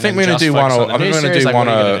series. I think we're going to do one. I think we're going to do one.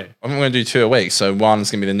 I think we're going to do 2 a week. So one's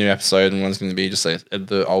going to be the new episode and one's going to be just like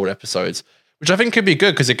the old episodes, which I think could be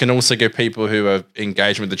good because it can also give people who are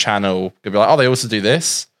engaged with the channel could be like, oh, they also do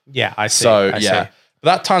this. Yeah, I see. So but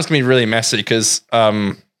that time's going to be really messy because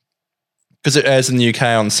it airs in the UK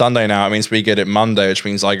on Sunday now. It means we get it Monday, which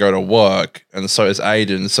means I go to work, and so does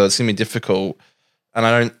Aiden. So it's gonna be difficult,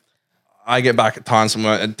 and I get back at times from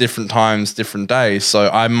work at different times, different days. So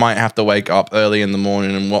I might have to wake up early in the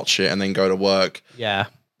morning and watch it, and then go to work. Yeah.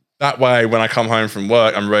 That way, when I come home from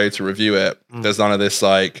work, I'm ready to review it. There's none of this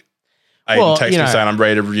like Aiden texts me saying I'm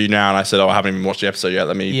ready to review now, and I said, "Oh, I haven't even watched the episode yet.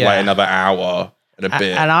 Let me wait another hour and a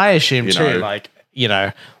bit." And I assume too,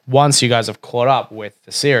 once you guys have caught up with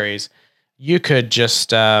the series. You could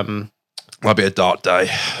just... might be a dark day,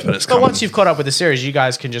 but it's coming. Once you've caught up with the series, you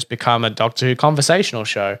guys can just become a Doctor Who conversational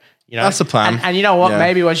show. That's the plan. And you know what? Yeah.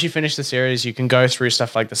 Maybe once you finish the series, you can go through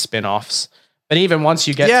stuff like the spin-offs. But even once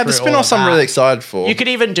you get through the spin-offs I'm really excited for. You could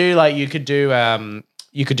even do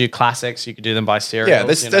you could do classics. You could do them by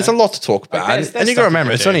serials. Yeah, there's a lot to talk about, there's and you got to stuff you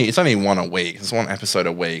remember can it's only one a week. It's one episode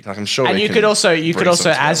a week. Like I'm sure. And we you can could also bring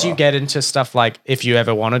something as you together. get into stuff like if you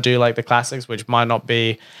ever want to do like the classics, which might not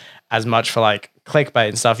be as much for like clickbait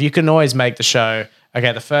and stuff, you can always make the show.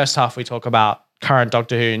 Okay, the first half we talk about current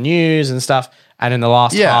Doctor Who news and stuff, and in the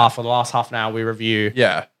last half or the last half an hour we review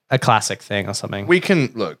a classic thing or something. We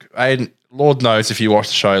can look. Aiden, Lord knows if you watch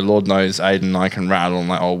the show, Lord knows Aiden and I can rattle on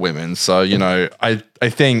like old women. So I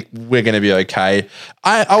think we're going to be okay.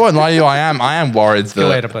 I won't lie to you. I am worried that. Good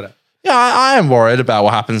way to put it. Yeah, I am worried about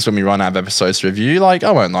what happens when we run out of episodes to review. Like,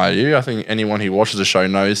 I won't lie to you. I think anyone who watches the show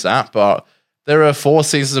knows that. But there are 4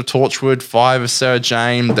 seasons of Torchwood, 5 of Sarah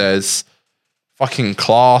Jane. There's fucking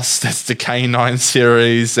Class. There's the K9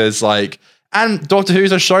 series. There's like, and Doctor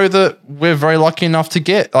Who's a show that we're very lucky enough to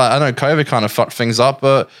get. Like, I know COVID kind of fucked things up,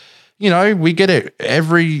 but we get it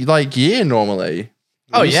every like year normally.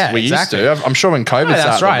 We used to. I'm sure when COVID's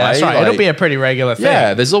that's right. That's right. It'll be a pretty regular thing.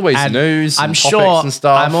 Yeah, there's always news. I'm and sure. topics and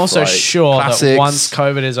stuff. I'm also like sure classics. that once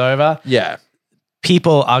COVID is over,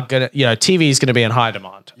 people are gonna, TV is gonna be in high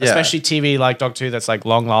demand, especially TV like Doctor Who that's like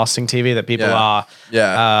long lasting TV that people are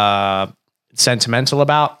sentimental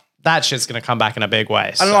about. That shit's gonna come back in a big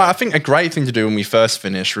way. So. I think a great thing to do when we first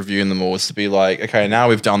finish reviewing them all is to be like, okay, now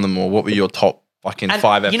we've done them all. What were your top fucking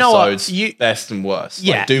 5 episodes? You know what? Best and worst.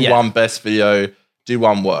 Yeah, like, do one best video. Do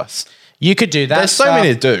one worst. You could do that. There's so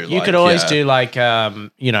many to do. You could always do like,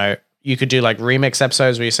 you could do like remix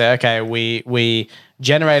episodes where you say, okay, we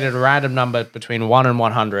generated a random number between 1 and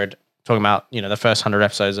 100, talking about, the first 100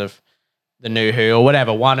 episodes of the New Who or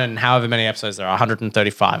whatever, 1 and however many episodes there are,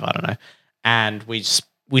 135, I don't know. And we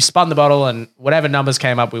spun the bottle and whatever numbers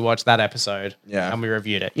came up, we watched that episode and we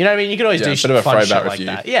reviewed it. You know what I mean? You could always do bit of a fun shit throwback like review.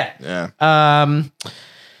 that. Yeah.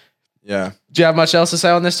 Yeah. Do you have much else to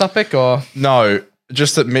say on this topic or? No.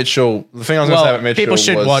 Just that Mitchell, the thing I was going to say about Mitchell people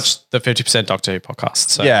should was, watch the 50% Doctor Who podcast.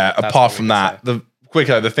 So apart from that, the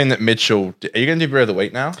thing that Mitchell, are you going to do Beer of the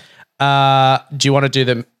Week now? Do you want to do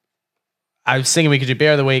the, I was thinking we could do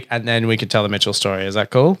Beer of the Week and then we could tell the Mitchell story. Is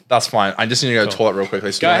that cool? That's fine. I just need to go to the toilet real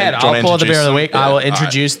quickly. So go ahead. I'll pour the Beer of the Week. I will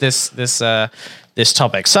introduce this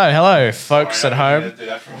topic. So, hello, folks at home.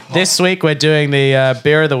 This week we're doing the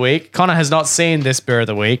Beer of the Week. Connor has not seen this Beer of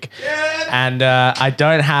the Week. And I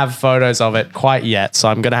don't have photos of it quite yet, so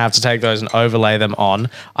I'm going to have to take those and overlay them on.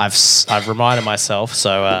 I've reminded myself,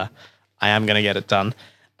 so I am going to get it done.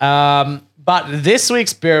 But this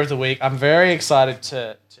week's Beer of the Week, I'm very excited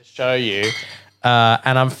to show you,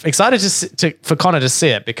 and I'm excited for Connor to see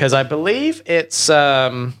it because I believe it's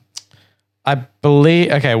okay.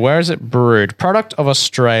 Where is it brewed? Product of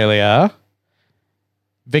Australia,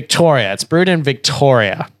 Victoria. It's brewed in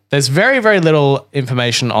Victoria. There's very, very little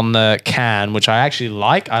information on the can, which I actually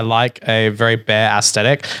like. I like a very bare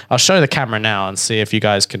aesthetic. I'll show the camera now and see if you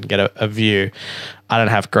guys can get a view. I don't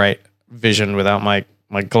have great vision without my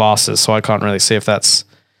glasses, so I can't really see if that's,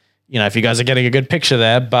 if you guys are getting a good picture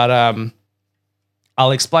there. But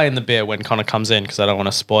I'll explain the beer when Connor comes in because I don't want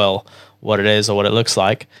to spoil what it is or what it looks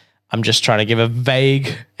like. I'm just trying to give a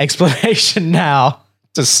vague explanation now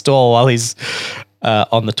to stall while he's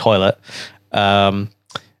on the toilet.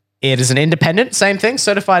 It is an independent, same thing,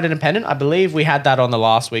 certified independent. I believe we had that on the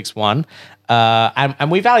last week's one.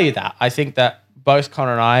 And we value that. I think that both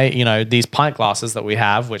Connor and I, these pint glasses that we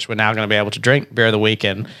have, which we're now going to be able to drink Beer of the Week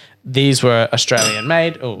in, these were Australian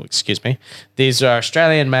made. Oh, excuse me. These are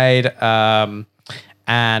Australian made.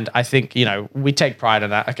 And I think, we take pride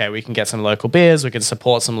in that. Okay, we can get some local beers. We can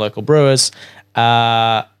support some local brewers.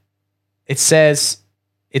 It says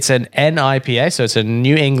it's an NIPA, so it's a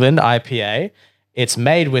New England IPA. It's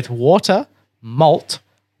made with water, malt,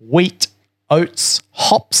 wheat, oats,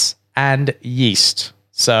 hops, and yeast.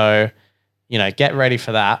 So, get ready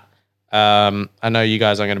for that. I know you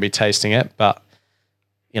guys aren't going to be tasting it, but,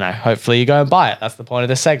 hopefully you go and buy it. That's the point of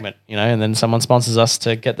this segment, and then someone sponsors us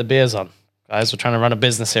to get the beers on. Guys, we're trying to run a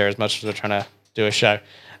business here as much as we're trying to do a show.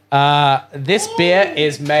 This beer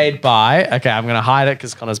is made by, I'm going to hide it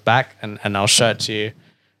because Connor's back, and I'll show it to you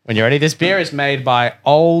when you're ready. This beer is made by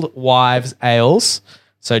Old Wives Ales.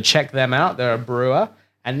 So check them out. They're a brewer.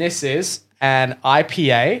 And this is an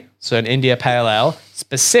IPA, so an India Pale Ale.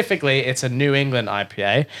 Specifically, it's a New England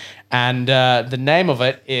IPA. And the name of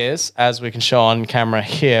it is, as we can show on camera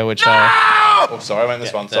here, which Oh, sorry, I went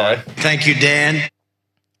this one. Sorry. Thank you, Dan.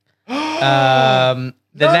 The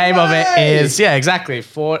name of it is, exactly. This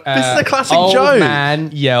is a classic Old joke. Old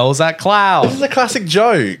Man Yells at Cloud. This is a classic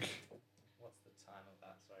joke.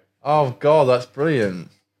 Oh, God, that's brilliant.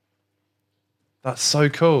 That's so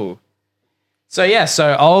cool.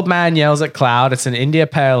 So Old Man Yells at Cloud. It's an India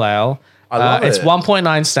Pale Ale. I love It's it.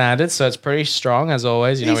 1.9 standard, so it's pretty strong as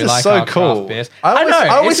always. You know, These we are like so our cool. craft beers. I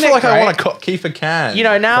always isn't feel it like I great? want to keep a can. You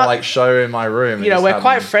know, now- to like show in my room. and You know, just we're have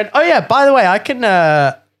quite them. friend. Oh yeah, by the way, I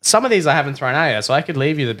can. Some of these I haven't thrown out yet, so I could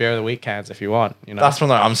leave you the beer of the week cans if you want. You know, That's when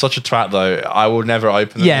I'm such a twat though. I will never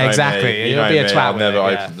open them. Yeah, You know exactly. me. You You'll know be a me, twat I'll with never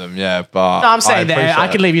it, yeah. open them. Yeah, but no, I'm saying I that I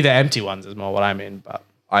appreciate could it. leave you the empty ones. Is more what I mean, but.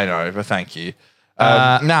 I know, but thank you.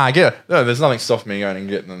 Nah, I get it. No, there's nothing stopping me going and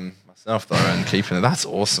getting them myself though and keeping it. That's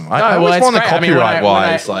awesome. I always it's want the great. I mean, when copyright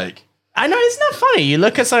wise, like. I know, isn't that funny? You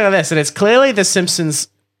look at something like this, and it's clearly the Simpsons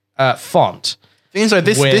font. Things like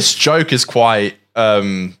this. With- This joke is quite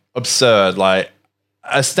absurd. Like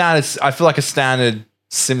a standard. I feel like a standard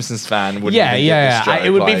Simpsons fan wouldn't. Yeah, even yeah, get yeah. this joke. It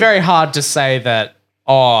would be like- very hard to say that,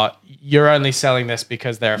 oh, you're only selling this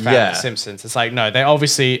because they're a fan Yeah. of The Simpsons. It's like, no, they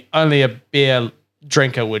obviously only a beer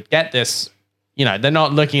drinker would get this. You know, they're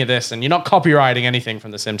not looking at this, and you're not copywriting anything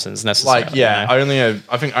from The Simpsons necessarily. Like, yeah, you know?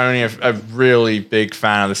 I think only a really big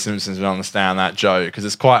fan of The Simpsons would understand that joke because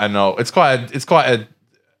it's quite an old. It's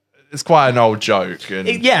quite an old joke. And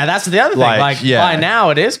Yeah, that's the other thing. Like, Like, yeah. by now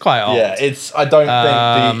it is quite old. yeah, it's. I don't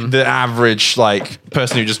think the average like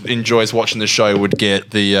person who just enjoys watching the show would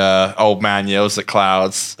get the old man yells at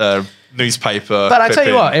clouds newspaper. But I tell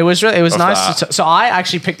you clipping. what, it was of nice. that. So I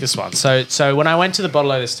actually picked this one. So when I went to the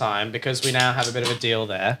Bottle this time, because we now have a bit of a deal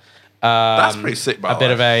there. That's pretty sick. By A the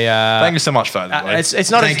bit way. of a. Thank you so much for that. It's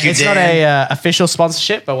not Thank you, it's not Dan. a official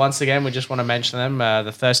sponsorship, but once again, we just want to mention them.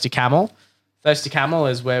 The Thirsty Camel. Thirsty Camel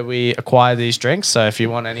is where we acquire these drinks. So if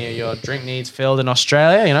you want any of your drink needs filled in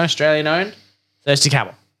Australia, you know, Australian owned, Thirsty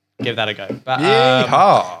Camel. Give that a go. But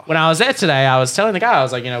Yeehaw. when I was there today, I was telling the guy, I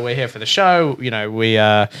was like, you know, we're here for the show. You know, we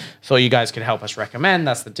thought you guys could help us recommend.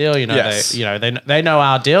 That's the deal. You know, Yes. they know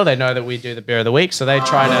our deal. They know that we do the beer of the week, so they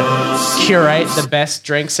try to curate the best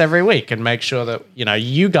drinks every week and make sure that you know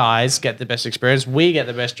you guys get the best experience. We get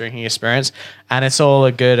the best drinking experience, and it's all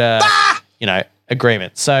a good, you know,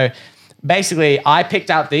 agreement. So. Basically, I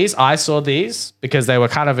picked out these. I saw these because they were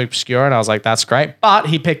kind of obscure, and I was like, "That's great." But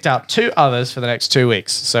he picked out 2 others for the next 2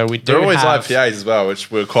 weeks. So we do. They're always have, IPAs as well,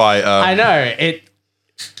 which we're quite. I know it.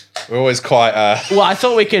 We're always quite. Well, I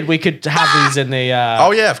thought we could have these in the.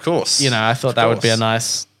 Oh yeah, of course. You know, I thought that would be a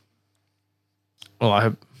nice. Well, I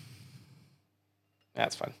hope.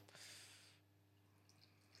 That's fine.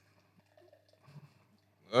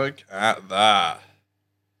 Look at that.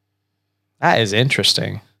 That is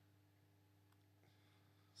interesting.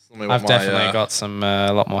 Tell me what I've my, definitely got some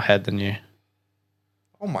a lot more head than you.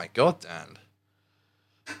 Oh my god, Dan.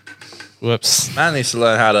 Whoops. Man needs to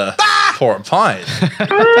learn how to pour a pint. Isn't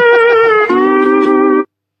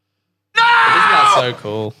that so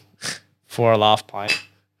cool? For a laugh pint.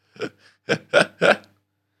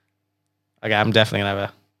 Okay, I'm definitely gonna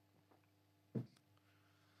have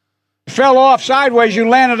Fell off sideways, you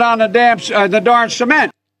landed on the the darn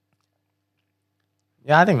cement.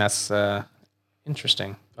 Yeah, I think that's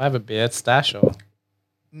interesting. I have a beard stash or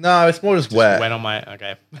No, it's more just wet. went on my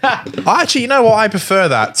okay. Actually, you know what? I prefer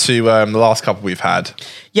that to the last couple we've had.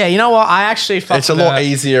 Yeah, you know what? I actually fuck It's a with lot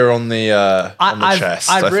easier on the chest.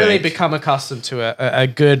 I've I really think. become accustomed to a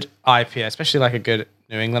good IPA, especially like a good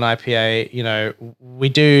New England IPA. You know, we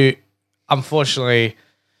do, unfortunately,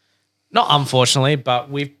 not unfortunately, but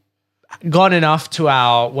we've gone enough to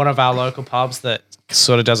one of our local pubs that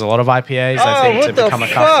sort of does a lot of IPAs. I think to become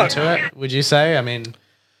accustomed to it. Would you say? I mean,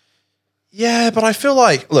 Yeah, but I feel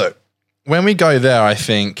like, look, when we go there, I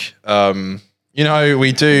think, you know,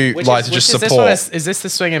 we do like to just support. Is this the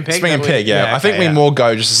Swinging Pig? Swinging that Pig, yeah. I think we more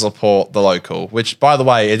go just to support the local, which, by the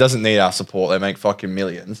way, it doesn't need our support. They make fucking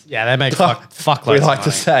millions. Yeah, they make fuck We loads like of to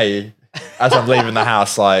money. say, as I'm leaving the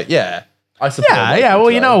house, like, yeah, I support. Yeah, local yeah.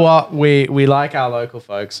 Well, you today. know what? We like our local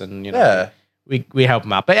folks, and you know, Yeah. we help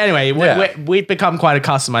them out. But anyway, Yeah. we've become quite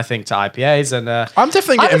accustomed, I think, to IPAs, and I'm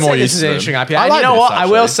definitely I getting would more say used this is to an them. interesting IPA. I And like you know this, what? I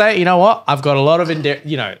will actually. say, you know what? I've got a lot of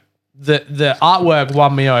you know, the artwork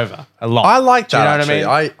won me over a lot. I like Do that. you know actually. what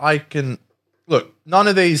I mean? I can look. None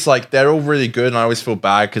of these like they're all really good, and I always feel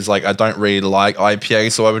bad because like I don't really like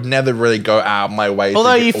IPA, so I would never really go out of my way.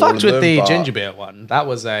 Although to you get all fucked of with them, the but ginger beer one, that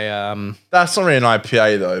was a That's not really an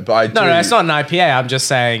IPA though. But I do. no, it's not an IPA. I'm just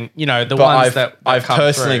saying, you know, the But ones I've, that I've come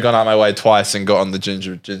personally through. gone out my way twice and got on the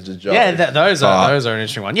ginger joke. Yeah, those are an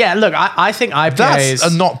interesting one. Yeah, look, I think IPAs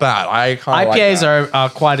That's not bad. I kind of IPAs like that. are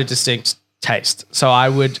quite a distinct taste. So I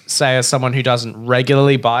would say, as someone who doesn't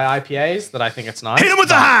regularly buy IPAs, that I think it's nice. Hit him with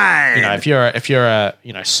the high. You know, if you're a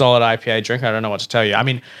you know solid IPA drinker, I don't know what to tell you. I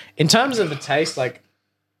mean, in terms of the taste, like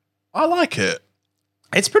I like it.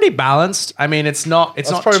 it's pretty balanced. I mean, it's not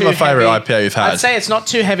probably too my favorite heavy. IPA you've had. I'd say it's not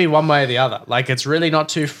too heavy one way or the other. Like it's really not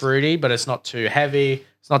too fruity, but it's not too heavy.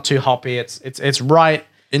 It's not too hoppy. It's right.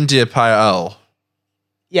 India Pale.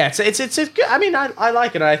 Yeah, it's a good. I mean, I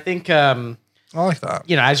like it. I think I like that.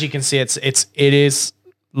 as you can see, it is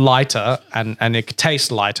lighter and it tastes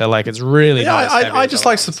lighter. Like it's really nice. I just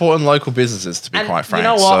like supporting local businesses, to be quite frank. You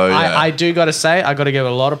know what? So, yeah. I do got to say, I got to give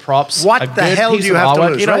it a lot of props. What a the good hell piece do you of have to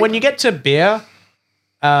artwork. lose, right? When you get to beer,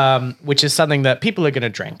 which is something that people are going to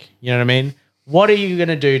drink, you know what I mean? What are you going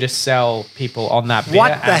to do to sell people on that beer?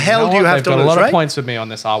 What the hell do you have to They've got lose, a lot right? of points with me on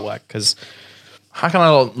this artwork because How can I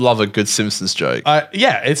love a good Simpsons joke?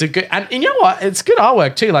 yeah, it's a good, and you know what? It's good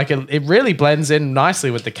artwork too. Like it really blends in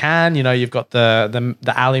nicely with the can. You've got the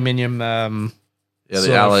aluminium sort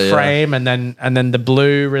of frame, and then the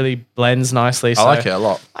blue really blends nicely. So I like it a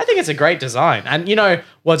lot. I think it's a great design. And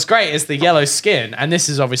what's great is the yellow skin, and this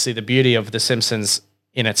is obviously the beauty of the Simpsons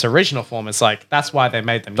in its original form. It's like that's why they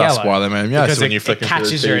made them yellow. That's why they made them yellow. Because So when it, you flick it into the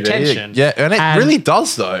catches your TV, attention. Yeah, and it really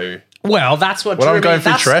does though. Well, that's what When drew I'm going me.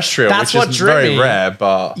 through terrestrial, which is very rare,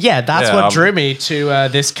 but Yeah, that's what drew me to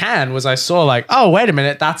this can. Was I saw like, oh wait a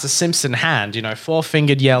minute, that's a Simpson hand.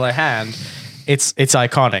 4-fingered yellow hand. It's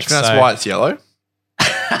iconic. That's why it's yellow.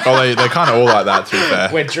 They're kind of all like that. To be fair,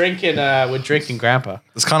 We're drinking Grandpa.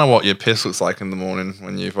 it's kind of what your piss looks like in the morning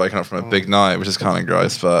when you've woken up from a big night, which is kind of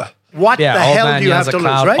gross. But What the Old hell Man do you Yells have a to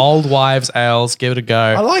Cloud, lose, right? Old Wives Ales, give it a go.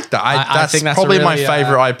 I like that. I think that's probably a my really,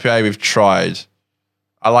 favorite IPA we've tried.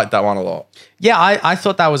 I like that one a lot. Yeah, I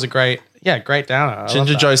thought that was a great downer. I love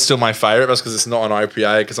Ginger that. Joe's still my favorite. That's because it's not an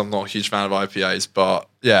IPA. Because I'm not a huge fan of IPAs. But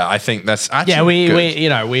yeah, I think that's actually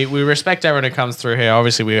Yeah, we respect everyone who comes through here.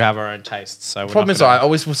 Obviously, we have our own tastes. So we're problem not is gonna- I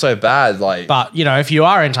always feel so bad. Like, but if you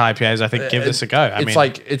are into IPAs, I think give this a go. I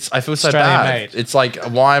feel so Australian bad. made. It's like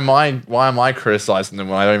why am I criticizing them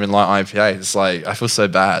when I don't even like IPAs? It's like I feel so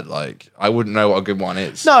bad. Like I wouldn't know what a good one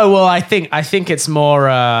is. No, well, I think it's more.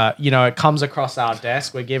 It comes across our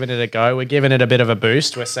desk. We're giving it a go. We're giving it a bit of a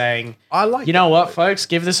boost. We're saying, I like. you know what, folks,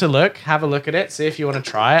 give this a look. Have a look at it. See if you want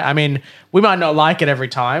to try it. I mean, we might not like it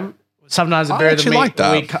every time. Sometimes a beer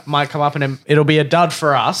that might come up and it'll be a dud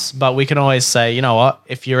for us. But we can always say, you know what,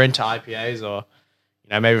 if you're into IPAs or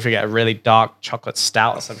maybe if we get a really dark chocolate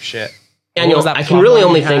stout or some shit. Daniel, I can really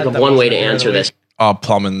only think of one way to answer this. Oh,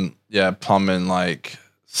 plumbing, like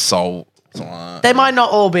salt. Something like that. They might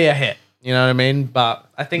not all be a hit. You know what I mean? But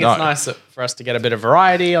I think it's nice for us to get a bit of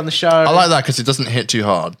variety on the show. I like that because it doesn't hit too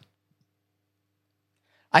hard.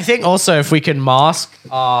 I think also if we can mask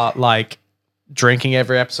our drinking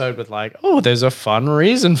every episode with there's a fun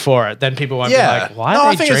reason for it, then people won't be like, why are they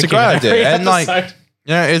I think it's a drinking great every idea. And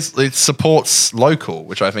episode? it supports local,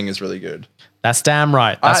 which I think is really good. That's damn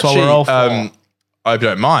right. That's what we're all for. I hope you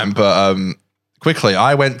don't mind, but quickly,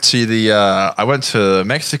 I went to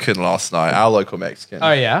Mexican last night, our local Mexican.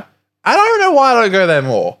 Oh yeah? I don't know why I don't go there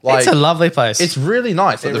more. It's a lovely place. It's really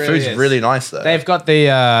nice. Like, the really food's is. really nice there. They've got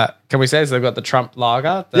the can we say they've got the Trump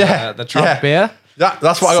lager, the Trump beer.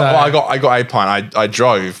 That's what I got. I got a pint. I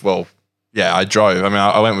drove. Well, yeah, I drove. I mean,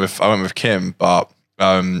 I went with Kim, but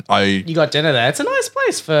you got dinner there. It's a nice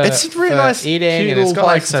place for it's really nice eating, cute and it's got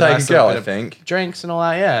place to some take nice a girl. bit I of think drinks and all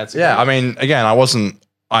that. Yeah, it's I mean, again,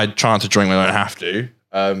 I try not to drink when I don't have to.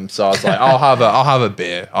 So I was like, I'll have a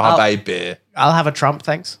beer. I'll have a beer. I'll have a Trump,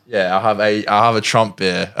 thanks. Yeah, I'll have a Trump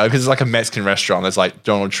beer because it's like a Mexican restaurant. There's like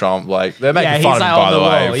Donald Trump, like they're making fun of him by the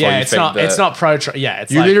way. Yeah, it's not pro Trump. Yeah,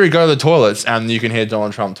 it's you literally go to the toilets and you can hear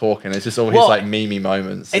Donald Trump talking. It's just all his like meme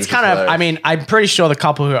moments. It's kind of. Hilarious. I mean, I'm pretty sure the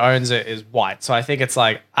couple who owns it is white, so I think it's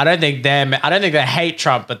like I don't think they hate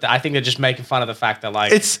Trump, but I think they're just making fun of the fact that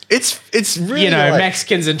like it's really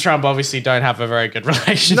Mexicans and Trump obviously don't have a very good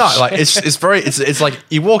relationship. No, like it's like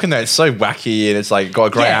you walk in there, it's so wacky and it's like got a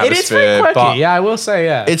great atmosphere. It is very quirky. But yeah, I will say.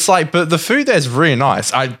 Yeah, it's like, but the food there is really nice.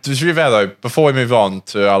 To be fair though, before we move on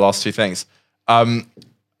to our last two things, if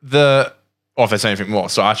there's anything more,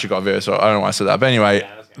 so I actually got a video, so I don't know why I said that. But anyway,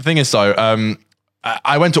 the thing is though,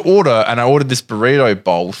 I went to order and I ordered this burrito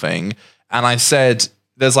bowl thing, and I said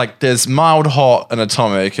there's mild, hot, and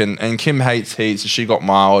atomic, and Kim hates heat, so she got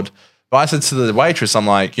mild. But I said to the waitress, I'm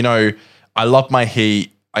like, I love my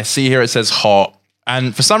heat. I see here it says hot.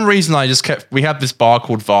 And for some reason, we have this bar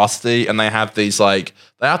called Varsity, and they have these they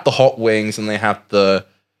have the hot wings, and they have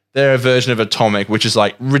their version of Atomic, which is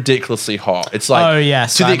like ridiculously hot. It's like, oh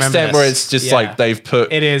yes, to the extent where it's just like they've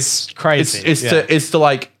put. It is crazy. It's to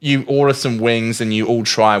like you order some wings and you all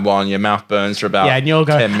try one, your mouth burns for about and you'll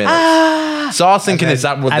go 10 minutes. So I was thinking, is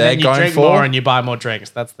that what they're you going drink for? More and you buy more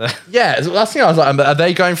drinks. That's the that's the thing. I was like, are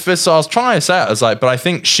they going for this? So I was trying to say it. I was like, but I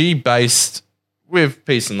think she based. With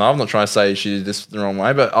peace and love, I'm not trying to say she did this the wrong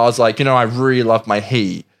way, but I was like, I really love my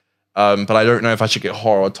heat, but I don't know if I should get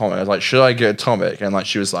hot or atomic. I was like, should I get atomic? And like,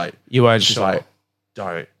 she was like, you weren't sure. Like,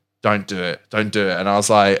 don't. don't do it. Don't do it. And I was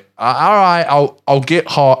like, all right, I'll get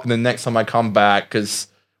hot. And the next time I come back, because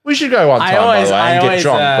we should go one time, by the way, and get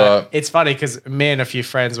drunk. But it's funny because me and a few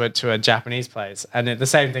friends went to a Japanese place and the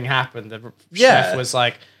same thing happened. The chef was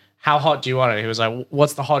like, how hot do you want it? He was like,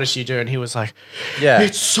 what's the hottest you do? And he was like,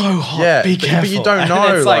 it's so hot. Be careful. But you don't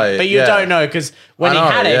know. It's like, but you don't know because when he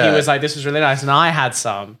had it, he was like, this was really nice. And I had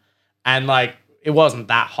some and like, it wasn't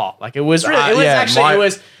that hot. Like it was really,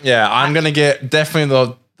 I'm going to get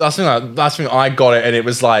definitely that's when I got it and it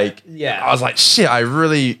was like, I was like, shit, I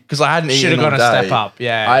really, because I hadn't eaten all day. Should have gone a step up.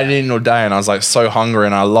 I hadn't eaten all day and I was like so hungry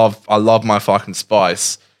and I love my fucking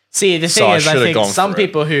spice. See, the thing is, I think some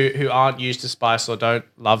people who aren't used to spice or don't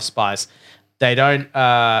love spice, they don't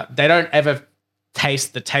ever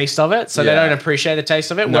taste the taste of it, so they don't appreciate the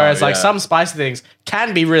taste of it. Whereas like some spicy things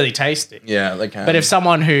can be really tasty. Yeah, they can. But if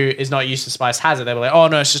someone who is not used to spice has it, they'll be like, oh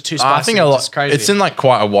no, it's just too spicy. I think it's crazy. It's in like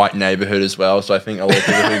quite a white neighborhood as well, so I think a lot of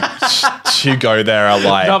people who go there are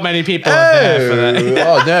like, not many people are there for that.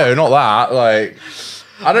 Oh no, not that. Like,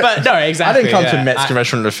 exactly. I didn't come to a Mexican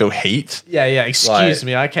restaurant to feel heat. Yeah. Excuse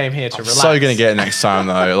me, I came here to relax. So gonna get it next time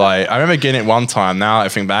though. Like, I remember getting it one time. Now I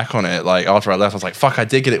think back on it, like after I left, I was like, "Fuck, I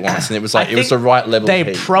did get it once," and it was like it was the right level. They of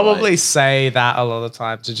heat, probably say that a lot of the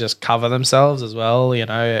time to just cover themselves as well. You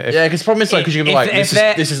know, because problem is like because you can be like,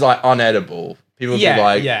 this is like unedible. People will be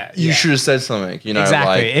like, you should have said something, you know?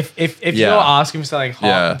 Exactly. Like, if you're asking for something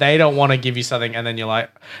hot, they don't want to give you something, and then you're like,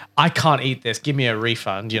 I can't eat this. Give me a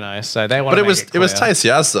refund, you know? So they want to. But it was tasty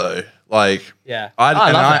as though. Like, I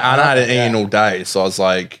hadn't eaten all day, so I was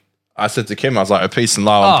like, I said to Kim, I was like, a peace and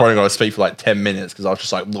love. I'm probably gonna speak for like 10 minutes because I was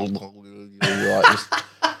just like,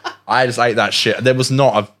 I just ate that shit. There was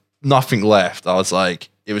nothing left. I was like,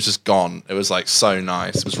 it was just gone. It was like so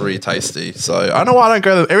nice. It was really tasty. So I don't know why I don't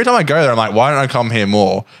go there. Every time I go there, I'm like, why don't I come here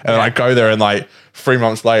more? And then I go there and like 3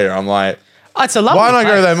 months later, I'm like, it's a lovely why don't I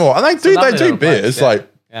go there more? And they do beers. Place,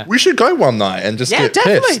 like, we should go one night and just get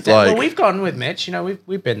pissed. Like, well, we've gone with Mitch. You know,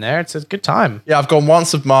 we've been there. It's a good time. Yeah, I've gone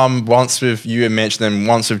once with Mum, once with you and Mitch, then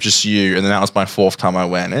once with just you, and then that was my 4th time I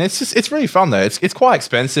went. And it's really fun though. It's quite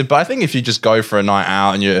expensive, but I think if you just go for a night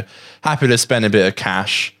out and you're happy to spend a bit of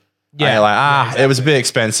cash. Yeah, you're like, exactly. It was a bit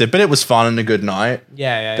expensive, but it was fun and a good night.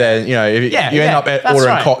 Then, you know, if you end up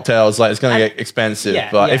ordering cocktails, like it's going to get expensive.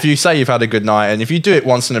 But if you say you've had a good night and if you do it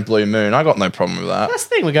once in a blue moon, I got no problem with that. That's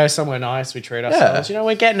the thing. We go somewhere nice. We treat ourselves. You know,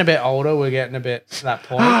 we're getting a bit older. We're getting a bit to that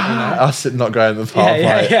point. You know? Us not going to the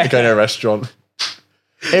pub, going to a restaurant.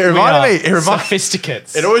 It reminded me.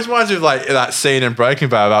 Sophisticates. It always reminds me of like that scene in Breaking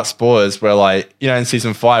Bad about spoilers, where like you know in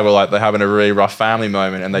season 5, where like they're having a really rough family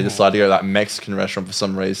moment, and they decide to go to that Mexican restaurant for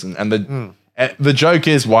some reason. And the joke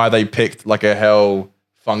is why they picked like a hell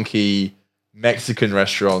funky Mexican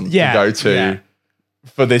restaurant to go to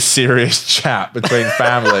for this serious chat between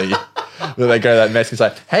family. That they go to that Mexican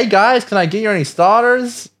side. Hey guys, can I get you any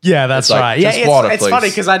starters? Yeah, that's right. Yeah, it's funny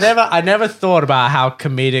because I never thought about how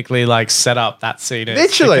comedically like set up that scene is.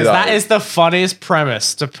 Literally, that is the funniest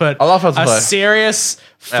premise to put a serious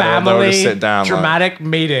family dramatic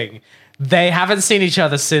meeting. They haven't seen each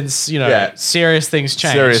other since serious things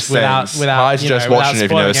changed without I just watching it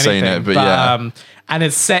if you've never seen it, but and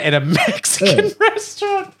it's set in a Mexican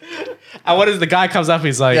restaurant. And what is the guy comes up?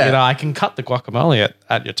 He's like, I can cut the guacamole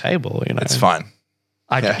at your table. You know, it's fine.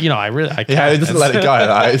 I can. He doesn't let it go.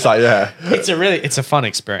 It's like, it's a fun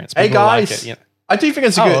experience. People, hey guys, like it, I do think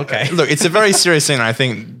it's a good. Okay. Look, it's a very serious scene. I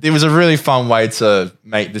think it was a really fun way to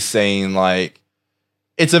make the scene like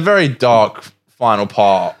it's a very dark final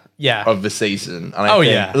part. Of the season, and I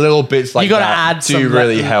think little bits like you gotta that add do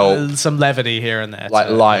really help some levity here and there,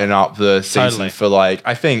 like lighten up the season for like.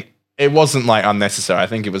 I think it wasn't like unnecessary. I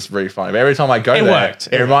think it was really funny. But every time I go there,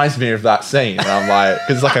 it reminds me of that scene, and I'm like,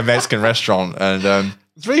 because it's like a Mexican restaurant, and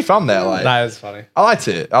it's really fun there. Like that is funny. I liked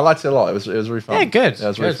it. I liked it a lot. It was really fun. Yeah, good. Yeah, it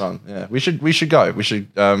was really fun. Yeah, we should go. We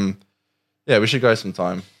should we should go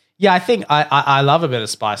sometime. Yeah, I think I love a bit of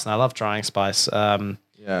spice, and I love trying spice.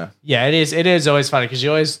 Yeah, it is always funny because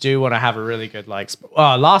you always do want to have a really good like.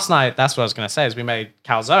 Last night, that's what I was gonna say is we made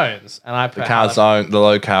calzones, and I put the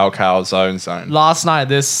low-cal calzone zone. Last night,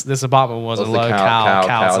 this apartment was a low-cal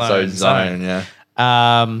calzone zone. Yeah.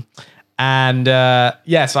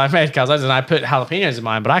 So I made calzones and I put jalapenos in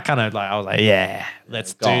mine, but I kind of like I was like,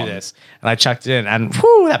 let's do this, and I chucked it in, and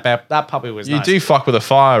whoo, that puppy was. You nice. do fuck with a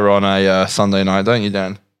fire on a Sunday night, don't you,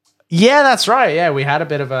 Dan? Yeah, that's right. Yeah, we had a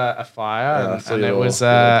bit of a fire, and it was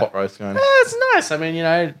pot roast going. It's nice. I mean,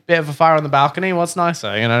 bit of a fire on the balcony. What's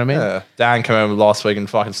nicer? You know what I mean? Yeah. Dan came over last week and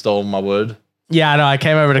fucking stole my wood. Yeah, I know. I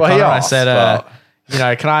came over to Connor and I said,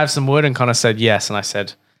 can I have some wood? And Connor said yes, and I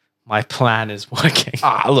said, my plan is working.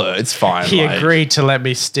 Look, it's fine. He agreed to let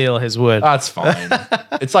me steal his wood. That's fine.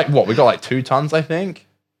 It's like what we got like 2 tons, I think.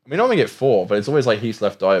 We normally get 4, but it's always like heaps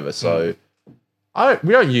left over. So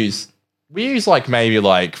we use like maybe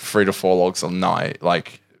like 3 to 4 logs a night,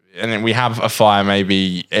 like, and then we have a fire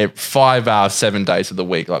maybe 5 hours, 7 days of the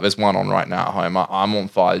week. Like there's one on right now at home. I'm on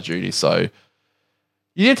fire duty, so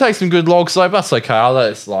you did take some good logs, though. But that's okay. I'll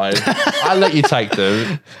let it slide. I'll let you take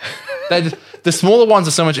them. The smaller ones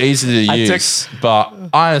are so much easier to use, but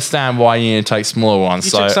I understand why you need to take smaller ones.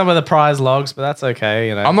 You took some of the prize logs, but that's okay.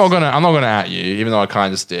 You know, I'm not gonna at you, even though I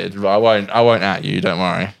kind of just did. But I won't at you. Don't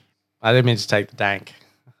worry. I didn't mean to take the dank.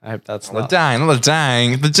 I hope that's not the dank. Oh, the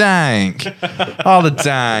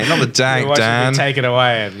dank, not the dank, Dan. Take it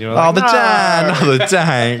away, and you're like, oh, the dank, not the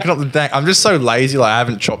dank, not the dank. I'm just so lazy. Like I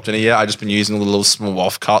haven't chopped any yet. I've just been using all the little small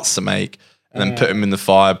offcuts to make, and then put them in the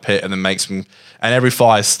fire pit, and then make some. And every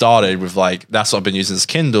fire started with like that's what I've been using as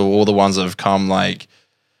Kindle. All the ones that have come like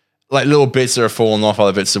little bits that are falling off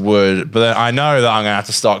other bits of wood. But then I know that I'm gonna have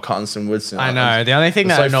to start cutting some wood soon. I know. The only thing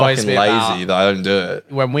that annoys me lazy that I don't do it.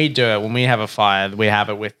 When we do it, when we have a fire, we have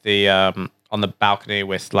it with the on the balcony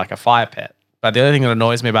with like a fire pit. But the other thing that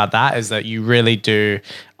annoys me about that is that you really do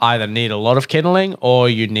either need a lot of kindling or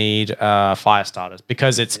you need fire starters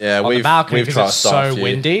because it's on the balcony because it's so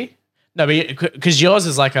windy. No, because yours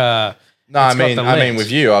is like a. No, I mean, with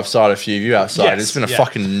you, I've started a few of you outside. Yes, it's been a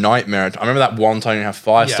fucking nightmare. I remember that one time you have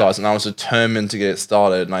fire starters, and I was determined to get it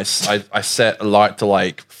started. And I set a light to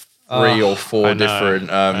like 3 or 4 different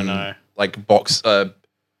like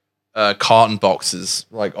carton boxes,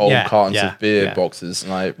 like old cartons of beer boxes.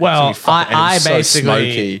 And I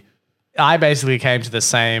basically came to the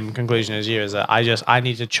same conclusion as you. Is that I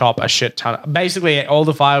need to chop a shit ton. Basically, all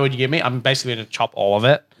the firewood you give me, I'm basically going to chop all of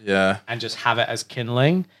it. Yeah, and just have it as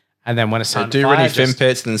kindling. And then when it's time to do really thin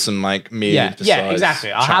pits and then some like medium to size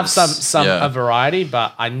exactly. I'll have some a variety,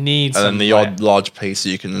 but I need some. And then the odd large piece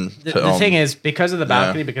that you can put on. The thing is, because of the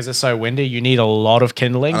balcony, because it's so windy, you need a lot of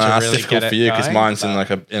kindling to really get it for you because mine's in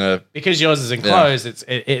a because yours is enclosed.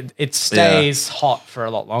 It stays hot for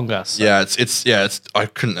a lot longer. So. Yeah, it's I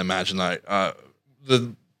couldn't imagine that.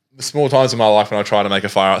 The small times in my life when I try to make a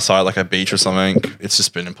fire outside, like a beach or something, it's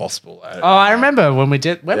just been impossible. I remember when we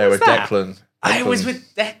did. When was that? Declan. I was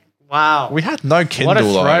with Declan. Wow. We had no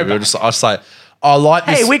Kindle though. I was like, I like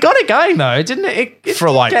this. Hey, we got it going though, didn't it? For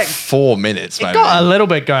like 4 minutes, maybe. It got a little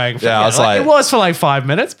bit going. I was like, it was for like 5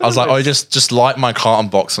 minutes. I was like, just light my carton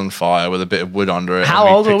box on fire with a bit of wood under it. How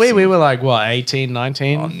old were we? We were like, what, 18,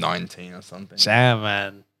 19? 19 or something. Damn,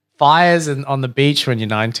 man. Fires on the beach when you're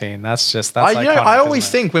 19. That's I always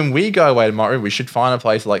think when we go away to Monterey, we should find a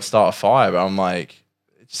place to like start a fire. But I'm like,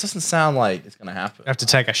 it just doesn't sound like it's going to happen. You have to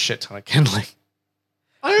take a shit ton of kindling.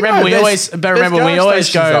 Remember, we always go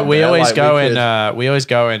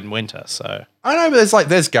in winter. So I know, but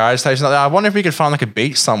there's garage stations like that. I wonder if we could find like a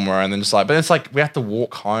beach somewhere and then just like, but it's like we have to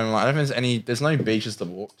walk home. Like I don't think there's no beaches to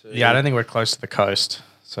walk to. Yeah, I don't think we're close to the coast.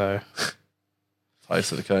 So close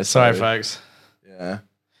to the coast. Sorry, folks. Yeah.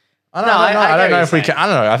 I don't know if we can. I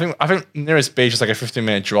don't know. I think nearest beach is like a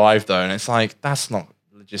 15-minute drive though, and it's like that's not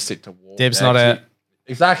logistic to walk. Dib's not it.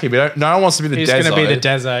 Exactly, but no one wants to be the He's going to be the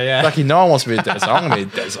Dezo, yeah. Like, no one wants to be the Dezo. I'm going to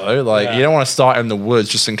be the Dezo. Like, you don't want to start in the woods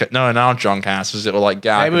just in case. No, now drunk asses, it will like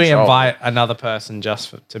get Maybe we invite another person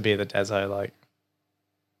just to be the Dezo, like.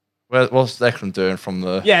 What's Declan doing from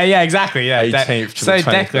the... Yeah, exactly, yeah. 18th to the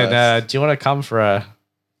 21st. Declan, do you want to come for a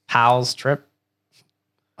pals trip?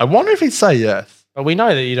 I wonder if he'd say yes. But we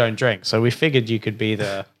know that you don't drink, so we figured you could be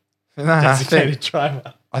the designated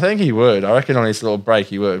driver. I think he would. I reckon on his little break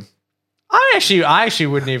he would. I actually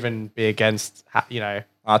wouldn't even be against,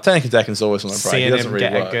 technically Declan's always on the break. He doesn't really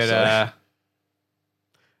work,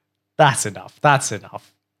 That's enough. Well,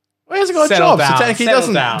 he hasn't got a job, so technically he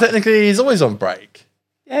doesn't. Technically, he's always on break.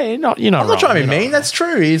 Yeah, you're not. I'm not trying to be mean. That's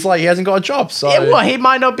true. He's like he hasn't got a job, so he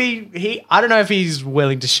might not be. I don't know if he's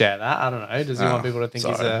willing to share that. I don't know. Does he want people to think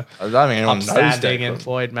he's a upstanding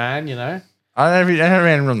employed man? You know. I don't know if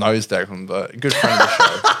anyone knows Declan, but good friend of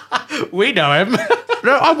the show. We know him.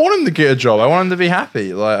 No, I want him to get a job. I want him to be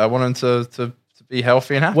happy. Like I want him to be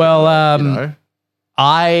healthy and happy. Well,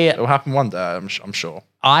 it'll happen one day. I'm sure.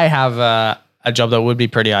 I have a job that would be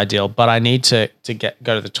pretty ideal, but I need to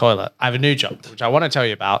go to the toilet. I have a new job which I want to tell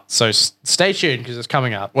you about. So stay tuned because it's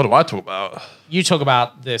coming up. What do I talk about? You talk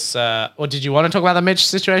about this, or did you want to talk about the Mitch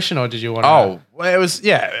situation, or did you want? Well, it was.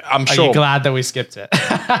 Yeah, I'm sure. Are you glad that we skipped it? No,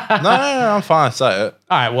 I'm fine to say it.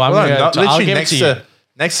 All right. Well, I'll give it to you.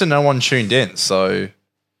 Next to no one tuned in, so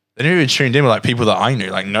they knew who tuned in were like people that I knew.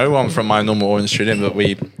 Like no one from my normal audience tuned in, but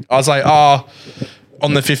I was like,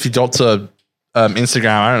 on the 50 Doctor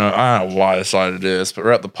Instagram. I don't know why I decided to do this, but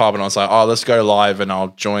we're at the pub and I was like, oh, let's go live and I'll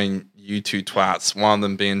join you two twats. One of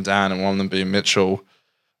them being Dan and one of them being Mitchell.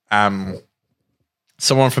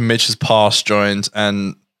 Someone from Mitch's past joined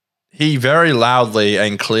and he very loudly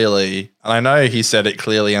and clearly, and I know he said it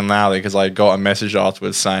clearly and loudly because I got a message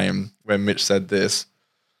afterwards saying when Mitch said this.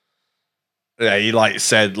 Yeah, he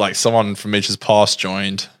said someone from Mitch's past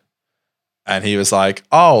joined and he was like,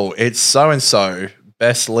 oh, it's so-and-so.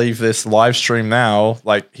 Best leave this live stream now.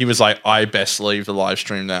 He was like, I best leave the live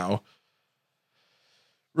stream now.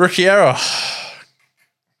 Rookie error.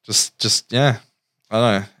 Just yeah. I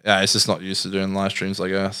don't know. Yeah, it's just not used to doing live streams, I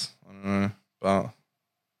guess. I don't know. But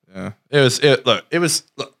yeah.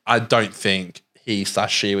 Look, I don't think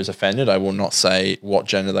he/she was offended. I will not say what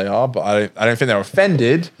gender they are, but I don't think they're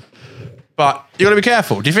offended. But you gotta be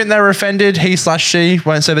careful. Do you think they were offended? He/she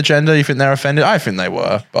won't say the gender. You think they're offended? I think they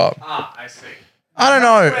were, but I see. I don't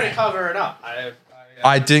know. Way to cover it up.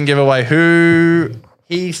 I didn't give away who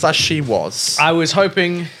he/she was. I was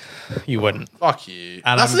hoping you wouldn't. Fuck you.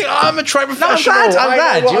 And that's the thing. I'm a trained professional. I'm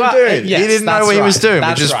glad. I know what I'm doing. Yes, he didn't know what he was doing,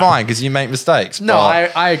 That's which is right. fine because you make mistakes. No,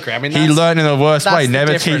 I agree. I mean, he learned in the worst way. the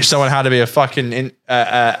Never difference. teach someone how to be a fucking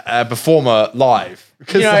performer live.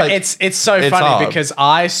 You know, it's so it's funny hard. because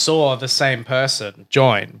I saw the same person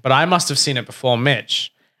join, but I must have seen it before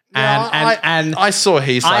Mitch. And I saw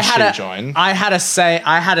he/she join. I had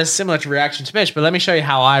a similar reaction to Mitch, but let me show you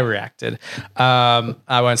how I reacted. I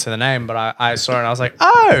won't say the name, but I saw it and I was like,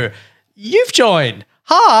 "Oh, you've joined.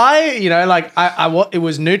 Hi." You know, it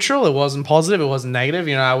was neutral. It wasn't positive. It wasn't negative.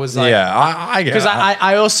 You know, I was like, yeah, I get because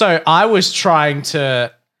I was trying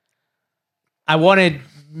to. I wanted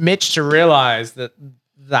Mitch to realize that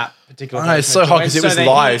particular. I know, it's so hard because it was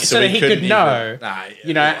live, so that he could know.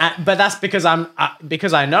 You know, yeah. but that's because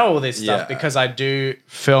because I know all this stuff Yeah. because I do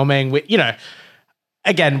filming. You know,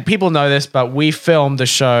 again, people know this, but we filmed the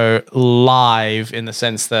show live in the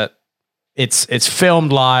sense that it's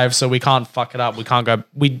filmed live, so we can't fuck it up. We can't go.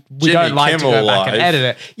 We don't like to go back and edit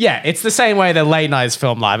it. Yeah, it's the same way that late night is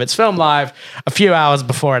filmed live. It's filmed live a few hours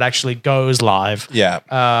before it actually goes live. Yeah.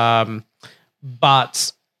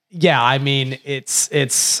 But yeah, I mean, it's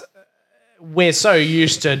we're so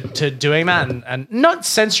used to doing that and not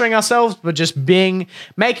censoring ourselves, but just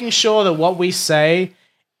making sure that what we say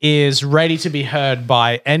is ready to be heard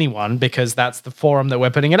by anyone because that's the forum that we're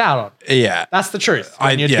putting it out on. Yeah. That's the truth.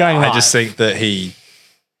 I just think that he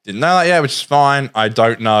didn't know that yet, which is fine. I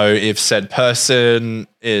don't know if said person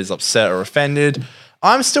is upset or offended.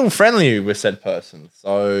 I'm still friendly with said person,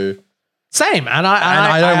 so same. And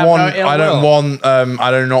I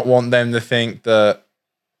do not want them to think that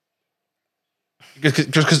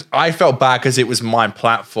just because I felt bad because it was my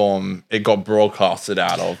platform, it got broadcasted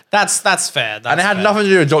out of. That's fair. And it had nothing to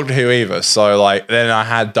do with Doctor Who either. So then I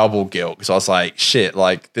had double guilt because I was like, shit,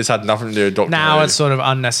 this had nothing to do with Doctor Who. Now it's sort of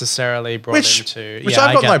unnecessarily brought into. Which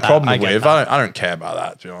I've got no problem with. I don't care about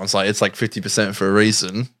that, to be honest. It's 50% for a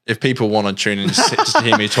reason. If people want to tune in just to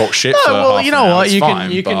hear me talk shit for half you know an hour, what? it's You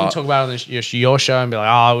fine, can talk about it on your show and be like,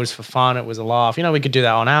 oh, it was for fun. It was a laugh. You know, we could do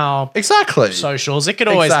that on our socials. It could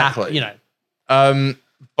always happen, you know.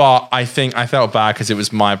 But I think I felt bad because it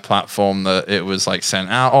was my platform that it was sent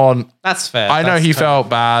out on. That's fair. I know he felt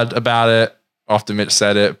bad about it after Mitch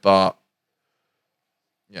said it, but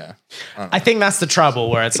yeah. I think that's the trouble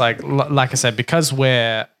where it's like I said, because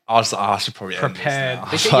we're I should probably prepared.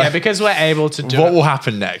 End this now. Because we're able to do what will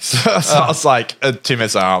happen next. So I was 2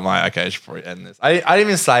 minutes out, I'm like, okay, I should probably end this. I didn't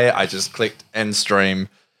even say it. I just clicked end stream.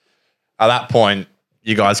 At that point,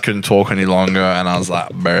 you guys couldn't talk any longer, and I was like,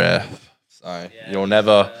 bruh. So you'll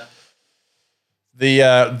never.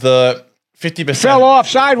 The 50% fell off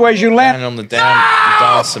sideways. You landed on the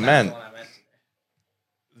down cement.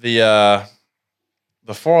 The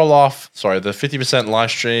fall off. Sorry, the 50% live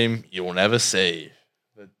stream you will never see.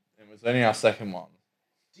 It was only our second one.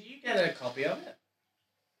 Do you get a copy of it?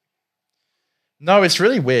 No, it's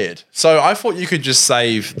really weird. So I thought you could just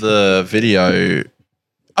save the video.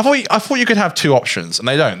 I thought you could have two options, and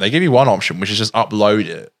they don't. They give you one option, which is just upload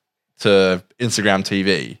it to Instagram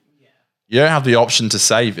TV. Yeah. You don't have the option to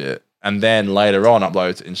save it and then later on upload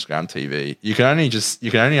it to Instagram TV. You can only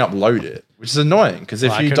upload it, which is annoying because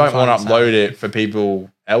if you don't want to upload it for people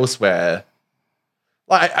elsewhere,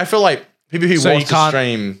 I feel like people who watch the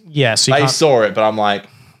stream, they saw it, but I'm like,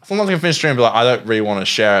 sometimes I can finish stream, but I don't really want to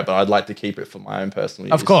share it, but I'd like to keep it for my own personal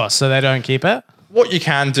use. Of course, so they don't keep it. What you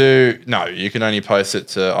can do, no, you can only post it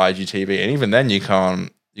to IGTV, and even then you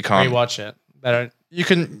can't rewatch it. They don't. You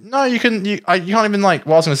can't even like,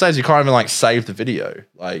 what I was going to say is you can't even like save the video.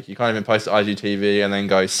 Like you can't even post to IGTV and then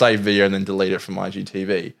go save video and then delete it from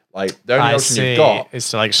IGTV. Like the only option you've got is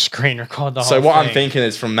to like screen record the whole thing. So what I'm thinking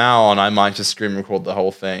is from now on, I might just screen record the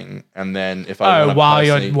whole thing. And then if I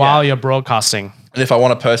while you're broadcasting. And if I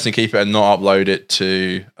want to personally keep it and not upload it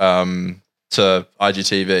to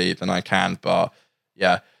IGTV, then I can. But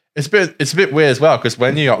yeah, it's a bit weird as well, because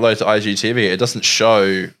when you upload to IGTV, it doesn't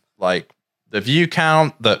show like the view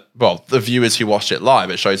count the viewers who watched it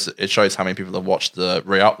live. It shows how many people have watched the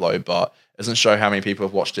re-upload, but it doesn't show how many people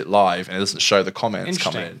have watched it live, and it doesn't show the comments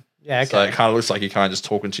coming in. Yeah, okay. So it kind of looks like you're kind of just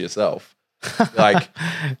talking to yourself. Like,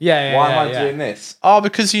 why am I doing this? Oh,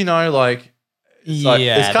 because like,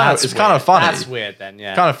 it's kind of funny. That's weird then,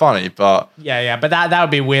 yeah. Kind of funny, but but that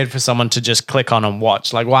would be weird for someone to just click on and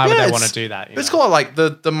watch. Like, why would they want to do that? It's got like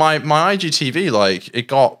my IGTV, like it's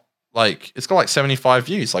got like 75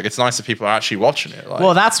 views. Like, it's nice that people are actually watching it. Like,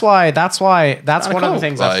 well, that's one of the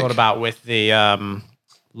things I thought about with the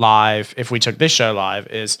live. If we took this show live,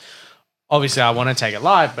 is obviously I want to take it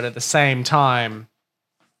live, but at the same time,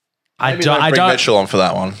 I don't bring Mitchell on for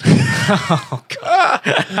that one. Oh God.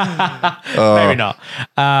 Maybe not.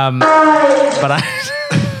 But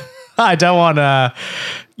I don't want to.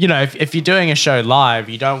 If you're doing a show live,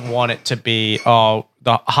 you don't want it to be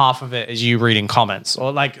the half of it is you reading comments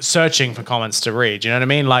or like searching for comments to read. You know what I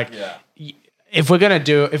mean? Like, if we're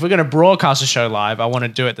gonna broadcast a show live, I want to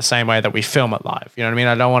do it the same way that we film it live. You know what I mean?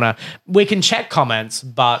 I don't want to. We can check comments,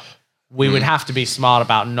 but we would have to be smart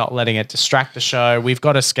about not letting it distract the show. We've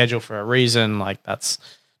got a schedule for a reason. Like, that's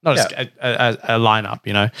not a lineup,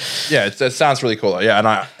 Yeah, it sounds really cool though.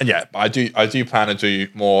 Yeah, I do plan to do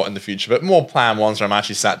more in the future, but more planned ones where I'm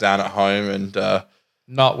actually sat down at home and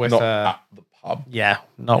not at the pub. Yeah,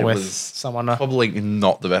 not with someone. Probably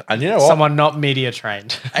not the best. And you know what? Someone not media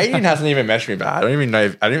trained. Aiden hasn't even messaged me back. I don't even know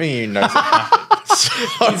if it happened.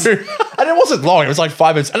 And it wasn't long. It was like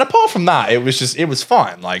 5 minutes. And apart from that, it was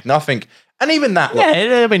fine. Like, nothing. And even that. Yeah,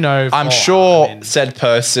 it'll be no. I'm sure said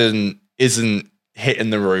person isn't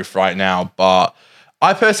hitting the roof right now, but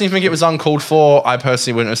I personally think it was uncalled for. I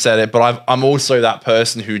personally wouldn't have said it, but I'm also that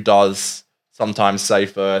person who does sometimes say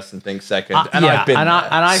first and think second. And I've been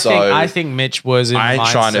I think Mitch was in I ain't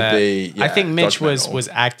mindset. trying to be I think Mitch was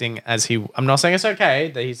acting as he. I'm not saying it's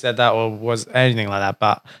okay that he said that or was anything like that,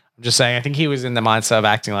 but I'm just saying I think he was in the mindset of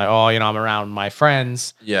acting like, I'm around my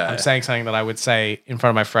friends. Yeah. I'm saying something that I would say in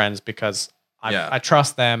front of my friends because I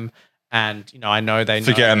trust them. And I know they know.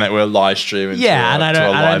 Forgetting that we're live streaming. Yeah, and I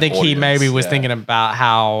don't think he maybe was thinking about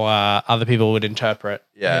how other people would interpret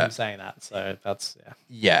him saying that. So that's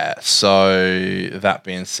Yeah. So that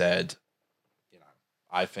being said,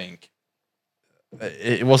 I think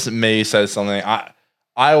it wasn't me who said something. I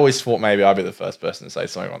always thought maybe I'd be the first person to say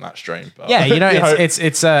something on that stream. But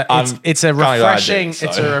it's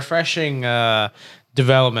a refreshing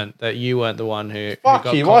development that you weren't the one who.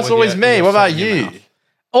 Fuck you! Why it's always me? What about you?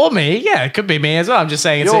 Or me, yeah, it could be me as well. I'm just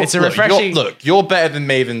saying it's a refreshing. You're better than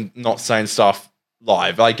me than not saying stuff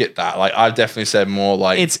live. I get that. Like, I've definitely said more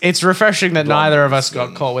like it's refreshing that neither of us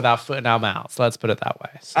got caught with our foot in our mouths. Let's put it that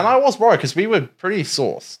way. So. And I was worried because we were pretty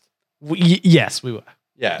sourced. Yes, we were.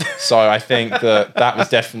 Yeah, so I think that was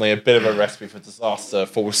definitely a bit of a recipe for disaster.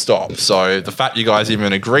 Full stop. So the fact you guys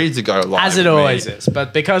even agreed to go live, as it always is,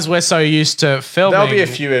 but because we're so used to filming, there'll be a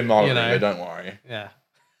few in Margaret. Don't worry. Yeah.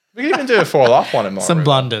 We can even do a 4 laugh one in Margaret. Some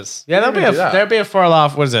blunders. Yeah, there'll be a 4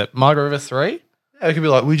 laugh. What is it? Margaret River 3? Yeah, it could be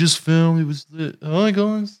like, we just filmed. It was lit. Hi,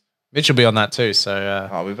 guys. Mitch will be on that too.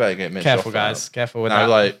 So we better get Mitch. Careful, guys. Careful with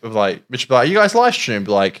that. Mitch will be like, you guys live stream?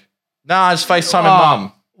 Be like, nah, just FaceTime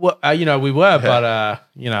Mum. Well, we were, but I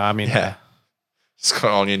mean, just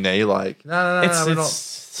got on your knee, like, no, it's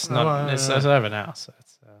over now. So it's.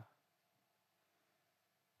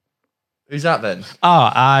 Who's that then?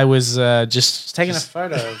 Oh, I was just taking a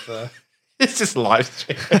photo of. It's just live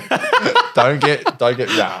stream. Don't get.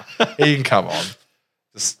 Yeah, he can come on.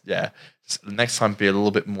 Just next time, be a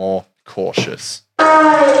little bit more cautious.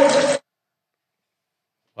 Well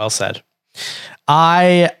said.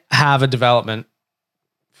 I have a development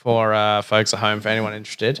for folks at home. For anyone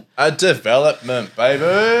interested, a development, baby.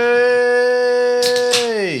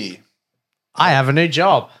 I have a new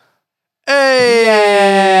job. Hey!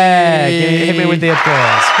 Yeah! Hit me with the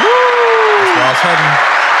applause. Woo! That's where I was heading.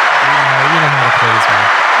 You know how to please me.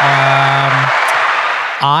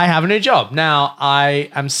 I have a new job. Now,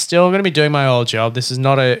 I am still going to be doing my old job. This is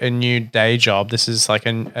not a new day job. This is like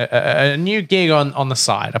a new gig on the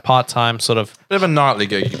side, a part-time sort of... Bit of a nightly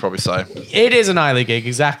gig, you could probably say. It is a nightly gig,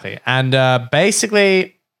 exactly. And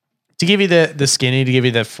basically, to give you the skinny, to give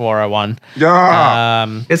you the 401...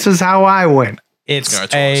 This is how I went. It's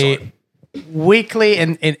a weekly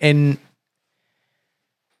in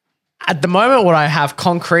at the moment, what I have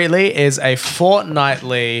concretely is a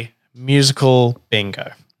fortnightly musical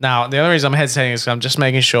bingo. Now, the only reason I'm hesitating is I'm just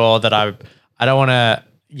making sure that I don't want to,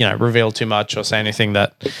 reveal too much or say anything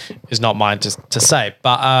that is not mine to say.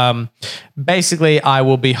 But basically, I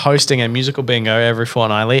will be hosting a musical bingo every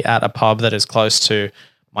fortnightly at a pub that is close to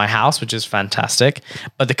my house, which is fantastic.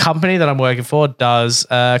 But the company that I'm working for does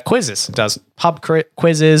quizzes. It does pub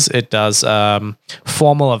quizzes. It does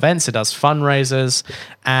formal events. It does fundraisers.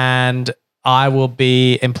 And I will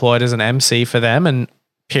be employed as an MC for them and,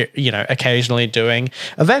 occasionally doing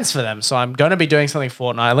events for them. So I'm going to be doing something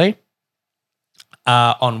fortnightly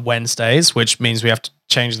on Wednesdays, which means we have to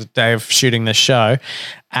change the day of shooting this show.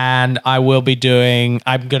 And I'm going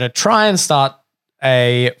to try and start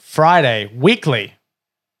a Friday weekly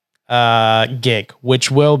gig, which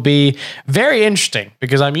will be very interesting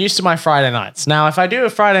because I'm used to my Friday nights. Now, if I do a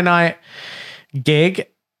Friday night gig,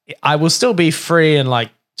 I will still be free and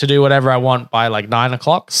to do whatever I want by 9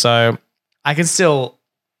 o'clock. So I can still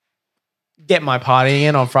get my partying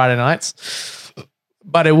in on Friday nights,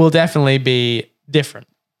 but it will definitely be different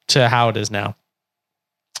to how it is now.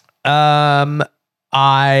 I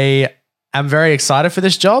am very excited for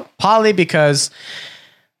this job, partly because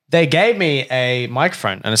they gave me a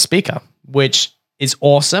microphone and a speaker, which is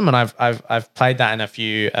awesome, and I've played that in a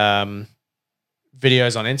few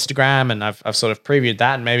videos on Instagram, and I've sort of previewed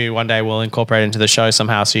that, and maybe one day we'll incorporate it into the show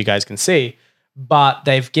somehow so you guys can see. But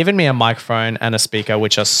they've given me a microphone and a speaker,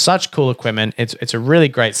 which are such cool equipment. It's a really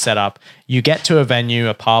great setup. You get to a venue,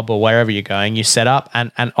 a pub, or wherever you're going, you set up,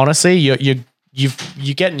 and honestly, you're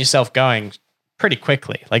getting yourself going pretty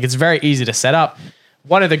quickly. It's very easy to set up.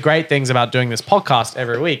 One of the great things about doing this podcast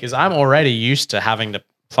every week is I'm already used to having to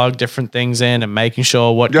plug different things in and making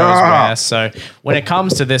sure what goes where. So when it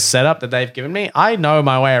comes to this setup that they've given me, I know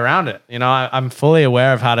my way around it. I'm fully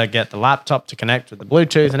aware of how to get the laptop to connect with the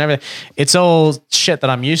Bluetooth and everything. It's all shit that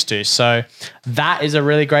I'm used to. So that is a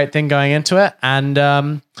really great thing going into it. And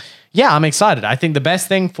I'm excited. I think the best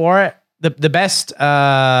thing for it, the best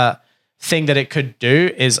thing that it could do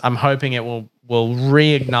is I'm hoping it will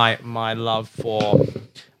reignite my love for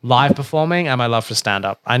live performing and my love for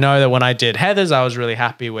stand-up. I know that when I did Heathers, I was really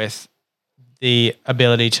happy with the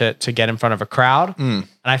ability to get in front of a crowd. And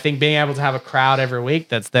I think being able to have a crowd every week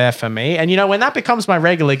that's there for me. And, when that becomes my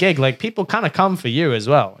regular gig, people kind of come for you as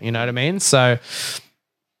well. You know what I mean? So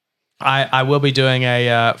I will be doing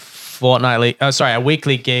a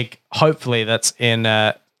weekly gig, hopefully that's in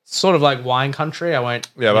sort of like wine country. I won't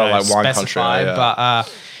wine specify, country. Yeah. But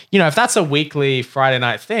if that's a weekly Friday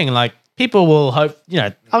night thing, people will hope,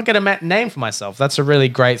 I'll get a name for myself. That's a really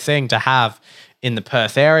great thing to have in the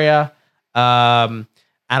Perth area. And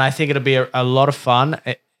I think it'll be a lot of fun,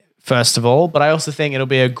 first of all, but I also think it'll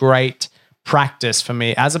be a great practice for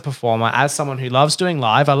me as a performer, as someone who loves doing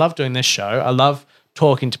live. I love doing this show. I love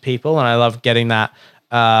talking to people, and I love getting that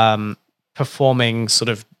performing sort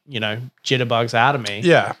of, jitterbugs out of me.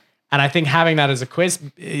 Yeah. And I think having that as a quiz,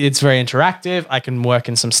 it's very interactive. I can work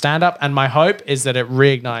in some stand-up. And my hope is that it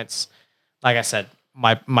reignites, like I said,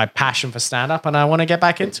 my passion for stand-up, and I want to get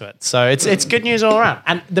back into it. So it's good news all around.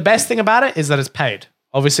 And the best thing about it is that it's paid.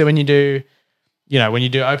 Obviously, when you do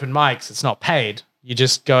open mics, it's not paid. You're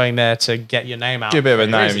just going there to get your name out. Give a bit of a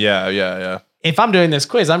name. Yeah. If I'm doing this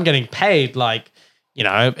quiz, I'm getting paid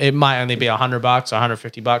it might only be $100 or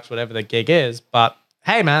 $150, whatever the gig is. But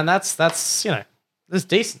hey, man, that's that's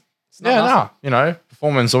decent.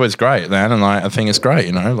 Performance is always great then, and I think it's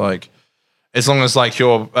great, as long as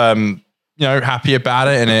you're happy about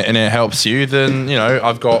it and it helps you, then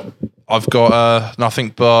I've got nothing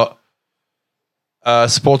but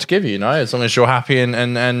support to give you, as long as you're happy and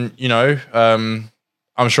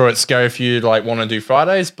I'm sure it's scary for you to want to do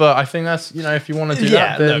Fridays, but I think that's if you want to do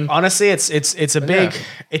that, then look, honestly it's a big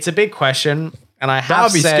question. And that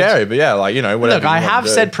would be scary, but whatever. Look, I have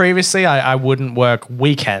said previously I wouldn't work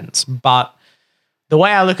weekends, but the way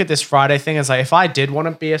I look at this Friday thing is if I did want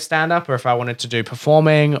to be a stand-up, or if I wanted to do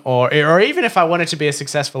performing, or even if I wanted to be a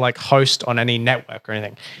successful host on any network or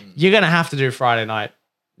anything, you're gonna have to do Friday night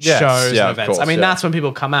shows and events. Course, that's when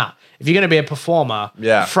people come out. If you're gonna be a performer,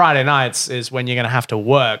 Friday nights is when you're gonna have to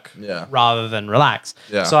work rather than relax.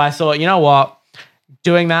 Yeah. So I thought, you know what?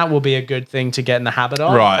 Doing that will be a good thing to get in the habit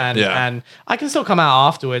of. Right, and I can still come out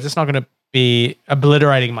afterwards. It's not going to be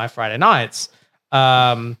obliterating my Friday nights.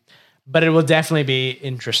 But it will definitely be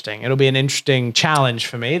interesting. It'll be an interesting challenge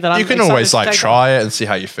for me. That you can always try it and see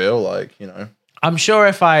how you feel. I'm sure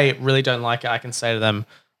if I really don't like it, I can say to them,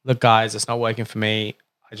 "Look, guys, it's not working for me.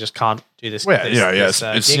 I just can't do this." Well, you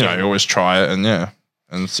always try it and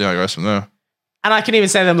see how it goes from there. And I can even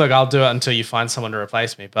say to them, look, I'll do it until you find someone to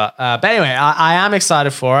replace me. But anyway, I am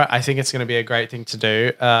excited for it. I think it's going to be a great thing to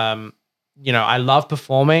do. I love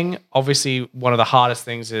performing. Obviously, one of the hardest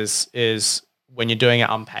things is when you're doing it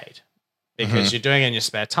unpaid, because you're doing it in your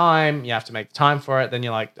spare time. You have to make the time for it. Then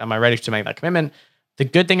you're like, am I ready to make that commitment? The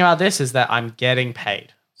good thing about this is that I'm getting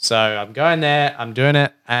paid. So I'm going there, I'm doing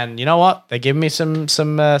it, and you know what? They give me some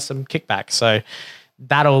kickback. So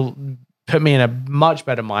that'll put me in a much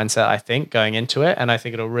better mindset, I think, going into it, and I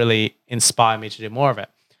think it'll really inspire me to do more of it.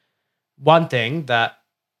 One thing that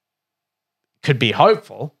could be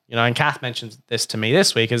hopeful, and Kath mentioned this to me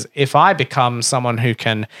this week, is if I become someone who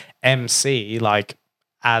can MC like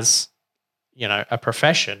as a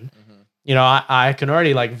profession, I can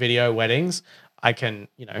already like video weddings. I can,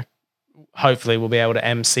 hopefully we'll be able to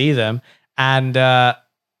MC them. And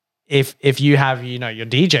if you have, your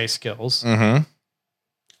DJ skills,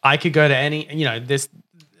 I could go to any, this.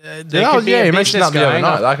 There could be a business going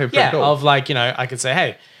on. That could be pretty cool. Of like, I could say,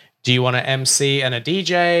 hey, do you want an MC and a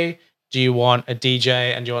DJ? Do you want a DJ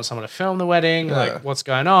and do you want someone to film the wedding? Yeah. Like, what's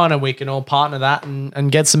going on? And we can all partner that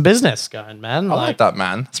and get some business going, man. I like that,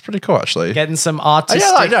 man. That's pretty cool, actually. Getting some artistic.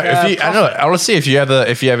 I know. Honestly, if you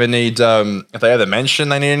ever need, if they ever mention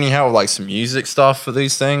they need any help, like some music stuff for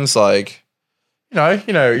these things, like, you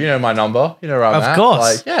know my number, where I'm at. Of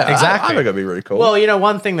course, like, yeah, exactly. I think it'd be really cool. Well,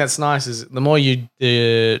 one thing that's nice is the more you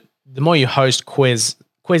host quizzes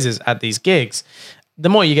at these gigs, the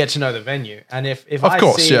more you get to know the venue. And if I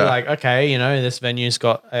see like, okay, this venue's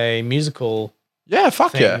got a musical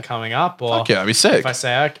thing coming up, or that'd be sick.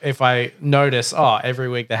 If I notice, every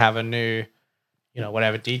week they have a new,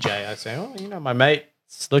 whatever DJ, I say, my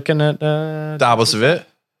mate's looking at dabbles with it.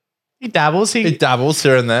 He dabbles. He dabbles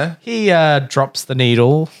here and there. He drops the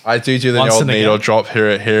needle. I do the old needle drop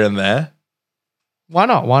here and there. Why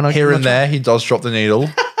not? Here and there, he does drop the needle.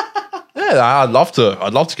 Yeah, I'd love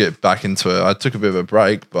to get back into it. I took a bit of a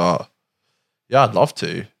break, but yeah, I'd love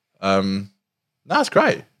to. That's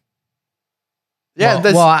great. Yeah,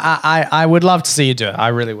 I would love to see you do it. I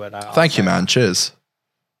really would. Thank you, man. Cheers.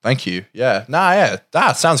 Thank you. Yeah.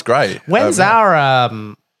 That sounds great. When's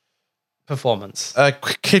our performance?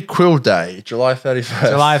 Kid Quill Day, July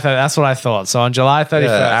 31st. That's what I thought. So on July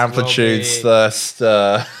 31st, Amplitude's first.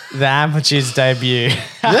 The Amplitude's debut.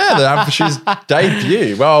 Yeah, the Amplitude's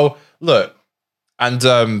debut. Well, look, and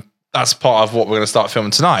that's part of what we're going to start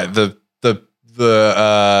filming tonight. I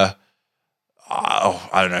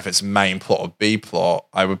don't know if it's main plot or B plot.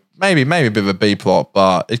 I would maybe a bit of a B plot,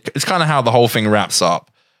 but it's kind of how the whole thing wraps up.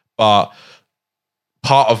 But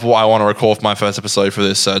part of what I want to record for my first episode for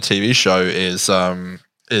this TV show is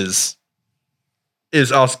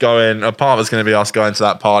us going. A part of it's going to be us going to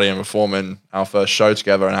that party and performing our first show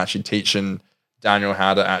together, and actually teaching Daniel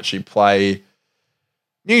how to actually play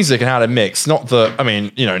music and how to mix. Not that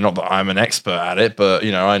I'm an expert at it, but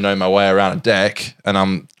I know my way around a deck, and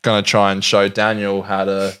I'm gonna try and show Daniel how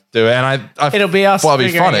to do it. And it'll be us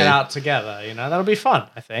figuring it out together. That'll be fun,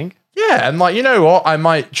 I think. Yeah, and like, you know what? I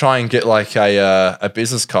might try and get like a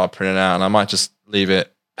business card printed out, and I might just leave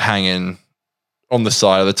it hanging on the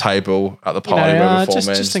side of the table at the party where we're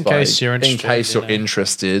performing. Just in case you're interested. In case you're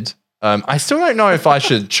interested. I still don't know if I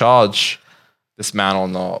should charge this man or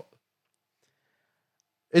not.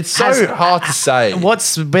 It's so hard to say.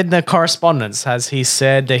 What's been the correspondence? Has he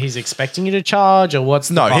said that he's expecting you to charge, or what's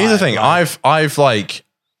the vibe? Here's the thing. I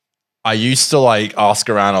used to like ask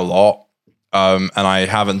around a lot. And I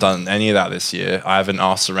haven't done any of that this year. I haven't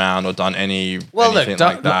asked around or done anything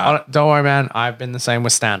like that. Don't worry, man. I've been the same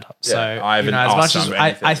with stand-up. Yeah, so I haven't asked as much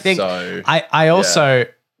as I think I also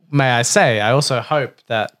may I say I also hope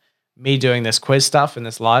that me doing this quiz stuff and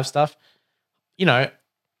this live stuff,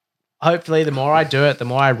 hopefully the more I do it, the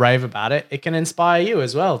more I rave about it, it can inspire you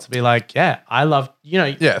as well to be like, I love,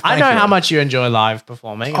 I know how much you enjoy live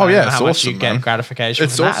performing. Oh, yeah, how much you get gratification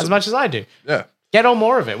from that as much as I do. Yeah. Get on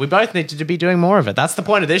more of it. We both need to be doing more of it. That's the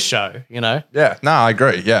point of this show, Yeah, no, I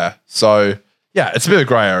agree. Yeah. So, yeah, it's a bit of a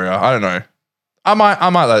grey area. I don't know. I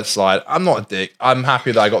might let it slide. I'm not a dick. I'm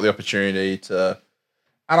happy that I got the opportunity to,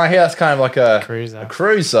 and I hear that's kind of like a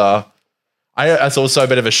cruiser. That's also a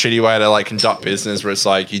bit of a shitty way to like conduct business where it's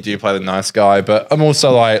like you do play the nice guy, but I'm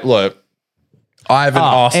also like, look, I haven't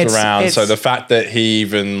asked around, so the fact that he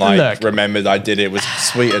even remembered I did it was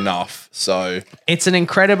sweet enough. So it's an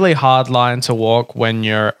incredibly hard line to walk when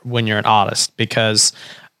you're an artist, because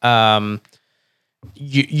you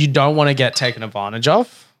don't want to get taken advantage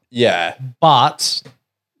of. Yeah, but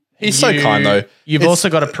He's so kind though. You've also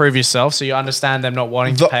got to prove yourself, so you understand them not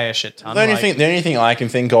wanting to pay a shit ton. The only thing I can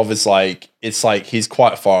think of is like it's like he's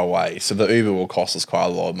quite far away, so the Uber will cost us quite a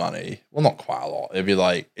lot of money. Well, not quite a lot. It'd be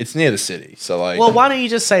like it's near the city, so like. Well, why don't you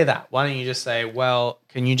just say that? Why don't you just say, well,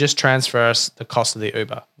 can you just transfer us the cost of the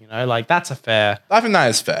Uber? You know, like that's a fair. I think that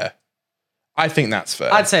is fair. I think that's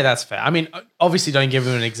fair. I'd say that's fair. I mean, obviously, don't give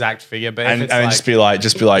him an exact figure, but and just be like,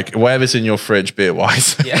 whatever's in your fridge, beer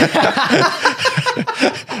wise. Yeah.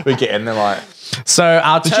 We get in there like. So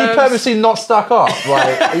our did you purposely not stuck up?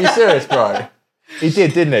 Like, are you serious, bro? He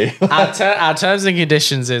did, didn't he? Our terms and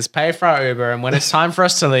conditions is pay for our Uber, and when it's time for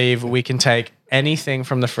us to leave, we can take anything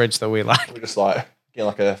from the fridge that we like. We're just like get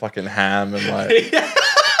like a fucking ham and like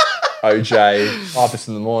OJ. Oh, this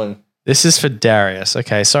in the morning. This is for Darius.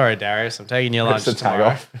 Okay, sorry, Darius. I'm taking your lunch tomorrow.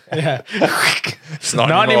 Off. Yeah. It's not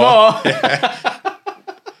anymore. Yeah.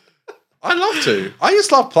 I love to. I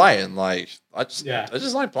just love playing. Like I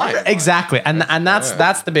just like playing. Exactly. And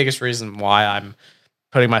that's the biggest reason why I'm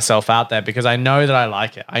putting myself out there, because I know that I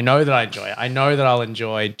like it. I know that I enjoy it. I know that I'll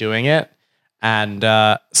enjoy doing it. And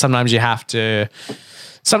sometimes you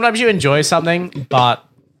enjoy something, but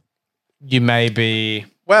you may be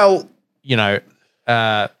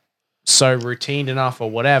so routine enough or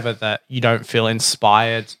whatever that you don't feel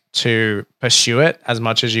inspired to pursue it as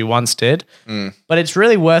much as you once did. But it's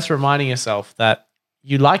really worth reminding yourself that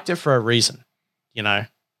you liked it for a reason,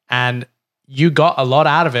 and you got a lot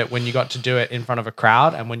out of it when you got to do it in front of a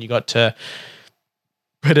crowd and when you got to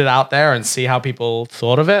put it out there and see how people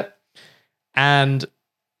thought of it. And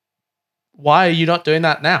why are you not doing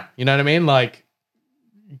that now? You know what I mean? Like,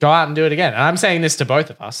 go out and do it again. And I'm saying this to both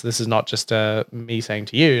of us. This is not just me saying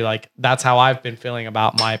to you. Like, that's how I've been feeling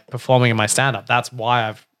about my performing in my stand-up. That's why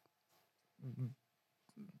I've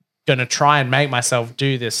going to try and make myself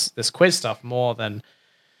do this quiz stuff more than,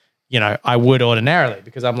 I would ordinarily,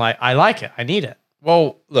 because I'm like, I like it. I need it.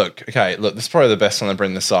 Well, look, this is probably the best time to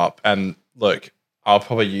bring this up. And look, I'll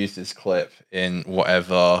probably use this clip in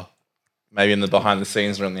whatever, maybe in the behind the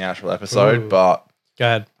scenes or in the actual episode, but go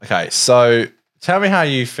ahead. Okay. So tell me how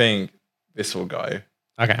you think this will go.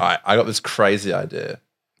 Okay. All right, I got this crazy idea.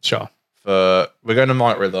 Sure. We're going to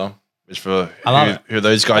Mike River, which for who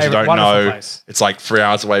those guys who don't know, place. It's like 3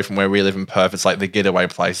 hours away from where we live in Perth. It's like the getaway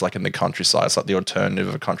place, like in the countryside. It's like the alternative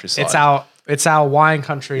of a countryside. It's our wine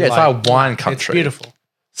country. Yeah, it's our wine country. It's beautiful.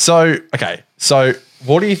 So, okay. So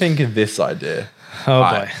what do you think of this idea? Oh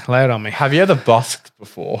boy, lay it on me. Have you ever busked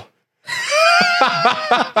before?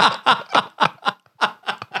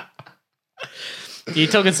 You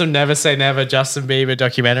talking some Never Say Never Justin Bieber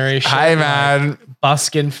documentary shit? Hey man,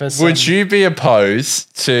 busking for some... Would you be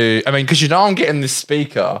opposed to? I mean, because I'm getting this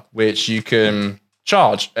speaker which you can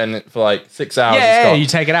charge, and for like 6 hours. Yeah, you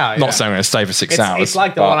take it out. Not saying I'm going to stay for 6 hours. It's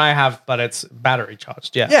like the one I have, but it's battery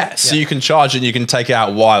charged. Yeah. Yeah. So you can charge it, and you can take it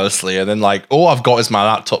out wirelessly, and then like all I've got is my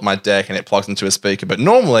laptop, my deck, and it plugs into a speaker. But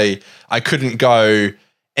normally I couldn't go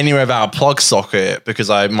anywhere without a plug socket because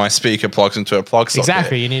my speaker plugs into a plug socket.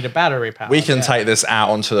 Exactly. You need a battery power. We can take this out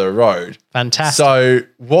onto the road. Fantastic. So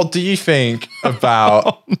what do you think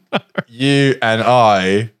about you and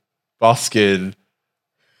I busking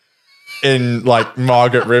in like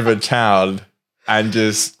Margaret River town and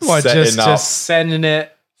just setting up, sending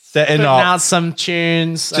it, putting out some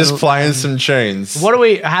tunes, just playing some tunes? What do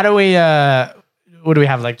we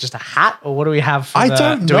have, like just a hat, or what do we have for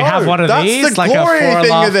don't know. Do we have one of these? That's the glory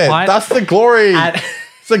thing of it. That's the glory.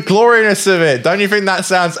 It's the gloriness of it. Don't you think that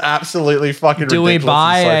sounds absolutely fucking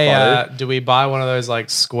ridiculous? Do we buy one of those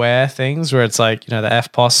like square things where it's like, the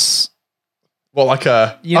FPOS? Well, like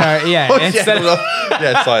a... it's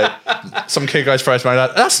like some kid goes first, mate.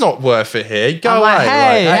 That's not worth it here. Go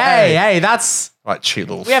away. Hey, that's... Like, cheap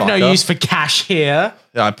little We have no use for cash here.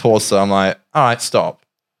 Yeah, I pause, so I'm like, all right, stop.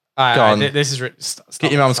 All right, this is...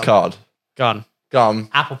 Get your mum's card. Gone.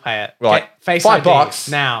 Apple Pay it. We're like, Face $5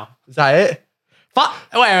 ID now. Is that it? Wait,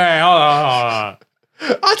 hold on.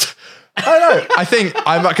 I don't know. I think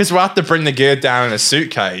because we'll have to bring the gear down in a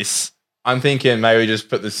suitcase. I'm thinking maybe just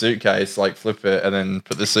put the suitcase, like flip it, and then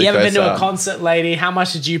put the suitcase. You ever been to a concert, lady? How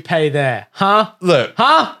much did you pay there? Huh? Look.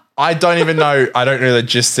 Huh? I don't even know. I don't know the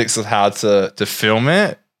logistics of how to film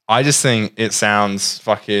it. I just think it sounds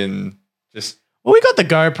fucking just. Well, we got the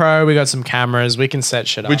GoPro. We got some cameras. We can set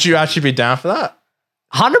shit up. Would you actually be down for that?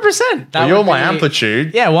 100%. Well, you're my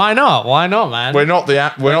amplitude. Yeah, why not? Why not, man? We're not the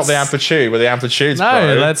amplitude. We're the amplitudes. No,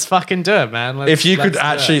 bro. Let's fucking do it, man. If you could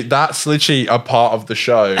actually, that's literally a part of the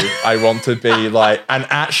show. I want to be like, and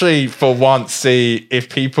actually for once see if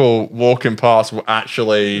people walking past will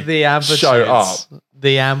actually show up.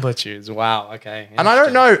 The amplitudes. Wow. Okay. And I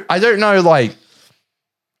don't know.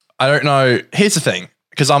 Here's the thing.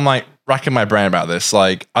 because I'm like racking my brain about this.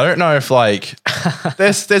 Like, I don't know if like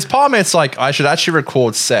there's part of me it's like I should actually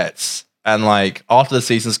record sets and like after the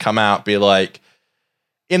seasons come out, be like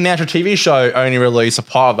in the actual TV show only release a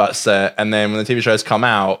part of that set, and then when the TV shows come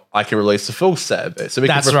out, I can release the full set of it. So we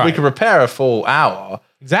can prepare a full hour.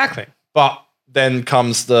 Exactly. But then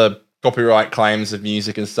comes the copyright claims of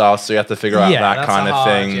music and stuff, so you have to figure out that kind of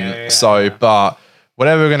thing. But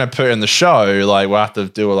whatever we're going to put in the show, like we'll have to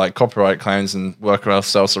do like copyright claims and work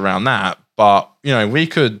ourselves around that. But you know, we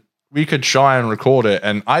could try and record it.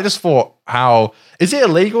 And I just thought, how is it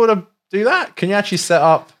illegal to do that? Can you actually set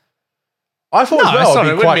up? I thought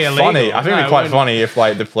it'd be quite funny. I think it'd be quite funny if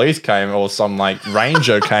like the police came or some like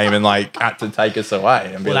ranger came and like had to take us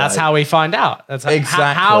away. And that's how we find out. That's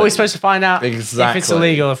how are we supposed to find out if it's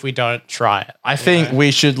illegal if we don't try it? I think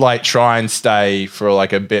we should like try and stay for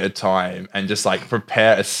like a bit of time and just like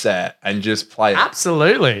prepare a set and just play it.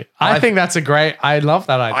 Absolutely. I think that's I love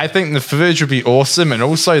that idea. I think the footage would be awesome, and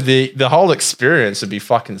also the whole experience would be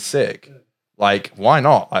fucking sick. Like, why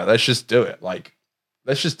not? Like, let's just do it. Like,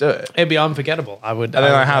 let's just do it. It'd be unforgettable. I would. And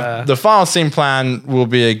then I have the final scene plan will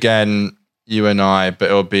be again you and I,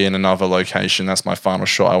 but it'll be in another location. That's my final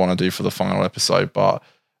shot I want to do for the final episode. But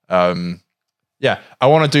yeah, I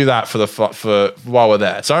want to do that for while we're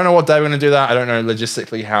there. So I don't know what day we're going to do that. I don't know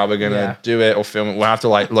logistically how we're going to do it or film it. We'll have to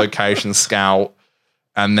like location scout,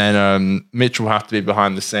 and then Mitch will have to be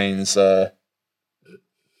behind the scenes,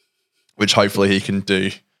 which hopefully he can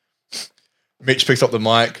do. Mitch picks up the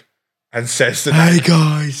mic and says the name, hey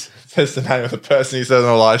guys, says the name of the person he says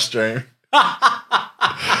on a live stream.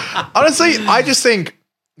 Honestly, I just think,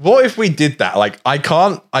 what if we did that? Like, I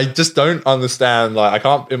just don't understand. Like, I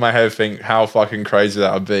can't in my head think how fucking crazy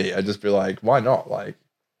that would be. I'd just be like, why not? Like,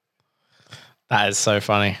 that is so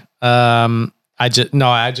funny. I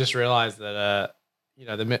just realized that, you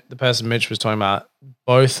know, the person Mitch was talking about,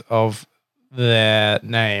 both of their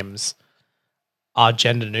names are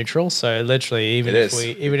gender neutral, so literally even if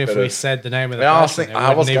we said the name of the person,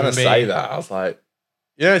 I was going to say that. I was like,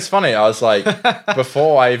 you know, it's funny. I was like,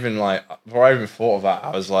 before I even thought of that, I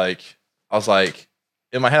was like,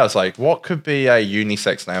 in my head, I was like, what could be a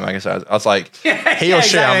unisex name? Like I said, I was like, he or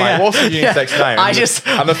she. I'm like, what's a unisex name?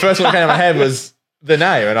 And the first one that came to my head was the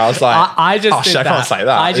name, and I was like, I can't say that.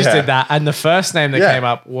 I just did that, and the first name that came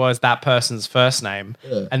up was that person's first name,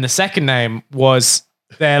 and the second name was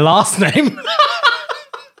their last name.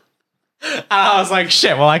 And I was like,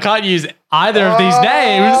 shit, well, I can't use either of these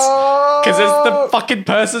names because it's the fucking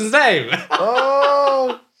person's name.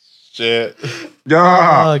 Oh, shit.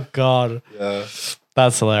 Oh, God. Yeah.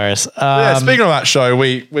 That's hilarious. Speaking of that show,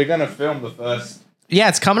 we're going to film the first. Yeah,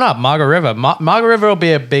 it's coming up, Margaret River. Margaret River will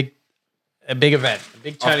be a big event, a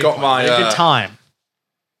big turning point, a good time.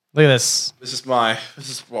 Look at this. This is what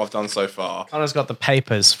I've done so far. Connor's got the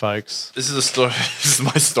papers, folks. This is a story. This is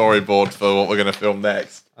my storyboard for what we're going to film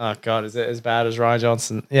next. Oh God, is it as bad as Rian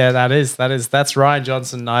Johnson? Yeah, that's Rian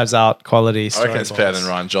Johnson Knives Out quality. I reckon it's better than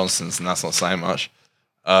Rian Johnson's, and that's not saying much.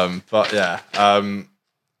 But yeah,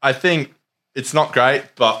 I think it's not great,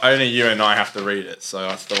 but only you and I have to read it. So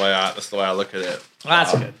that's the way I look at it.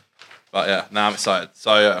 That's good. But yeah, now I'm excited.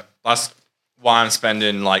 So yeah, that's why I'm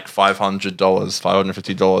spending like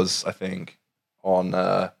 $550, I think, on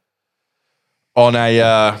a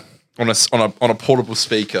portable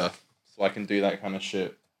speaker, so I can do that kind of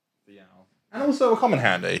shit. And also it'll come in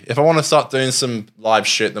handy if I want to start doing some live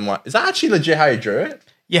shit. Then what is that actually legit? How you drew it?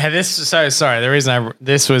 Yeah, the reason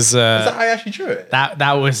this was is that how you actually drew it?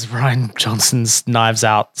 That was Rian Johnson's Knives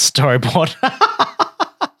Out storyboard.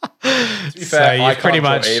 To be fair, so you've pretty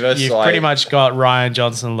much got Rian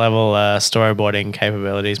Johnson level storyboarding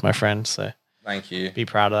capabilities, my friend. So thank you. Be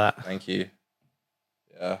proud of that. Thank you.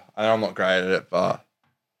 Yeah, I know I'm not great at it, but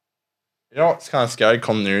you know what's kind of scary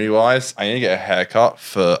continuity wise? I need to get a haircut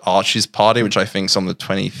for Archie's party, which I think is on the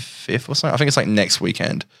 25th or something. I think it's like next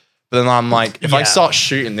weekend. But then I'm like, if I start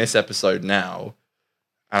shooting this episode now,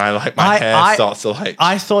 and I like my hair starts to like,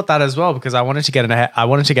 I thought that as well because I wanted to get a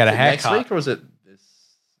haircut. Next week or is it?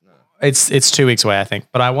 It's 2 weeks away, I think.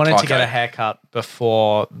 But I wanted to get a haircut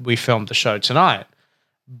before we filmed the show tonight.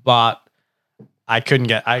 But I didn't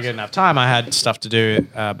have time. I had stuff to do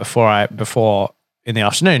before in the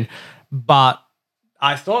afternoon. But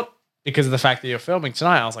I thought because of the fact that you're filming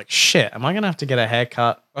tonight, I was like, shit, am I going to have to get a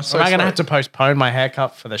haircut? Am I going to have to postpone my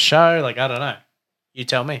haircut for the show? Like, I don't know. You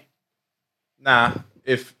tell me. Nah.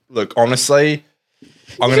 Look, honestly,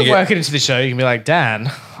 I'm going to work it into the show. You can be like,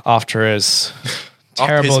 Dan, after his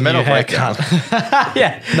terrible new haircut.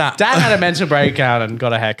 Yeah. Nah. Dan had a mental breakdown and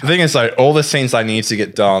got a haircut. The thing is, though, all the scenes I need to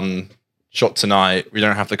get done shot tonight. We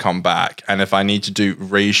don't have to come back. And if I need to do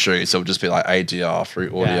reshoots, it'll just be like ADR through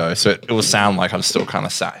audio. Yeah. So it will sound like I'm still kind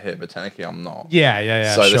of sat here, but technically I'm not.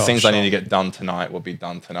 Yeah. So the things I need to get done tonight will be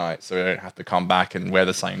done tonight. So we don't have to come back and wear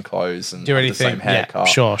the same clothes and do have anything. the same haircut.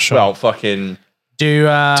 Yeah, sure. Well, fucking do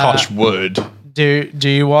touch wood. Do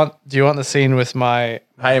you want the scene with my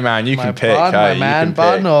Hey man, you can pick. bun, Hey, my man you can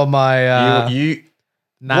bun pick. or my You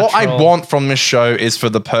natural? What I want from this show is for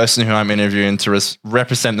the person who I'm interviewing to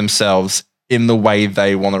represent themselves in the way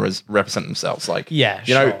they want to represent themselves. Like, Yeah,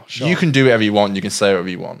 you know, sure. you can do whatever you want. You can say whatever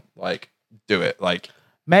you want. Like, do it. Like,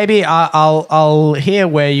 Maybe I'll hear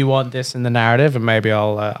where you want this in the narrative, and maybe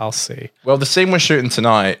I'll see. well, the scene we're shooting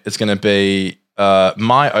tonight is going to be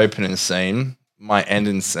my opening scene, my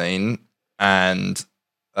ending scene, and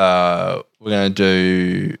we're going to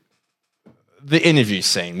do the interview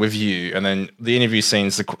scene with you, and then the interview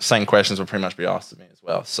scenes, the same questions will pretty much be asked of me as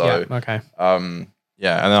well. So, Yeah, okay.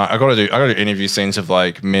 yeah, and then I got to do interview scenes of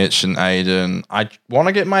like Mitch and Aiden. I want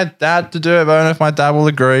to get my dad to do it, but I don't know if my dad will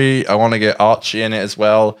agree. I want to get Archie in it as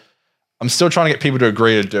well. I'm still trying to get people to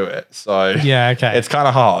agree to do it. So Yeah, okay. it's kind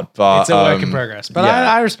of hard, but It's a work in progress, but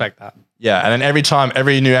yeah. I respect that. Yeah, and then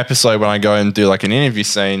every new episode when I go and do like an interview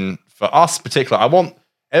scene for us particular, I want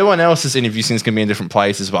everyone else's interview scenes can be in different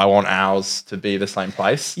places, but I want ours to be the same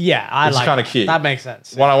place. Yeah, Which is like kinda that. cute. That makes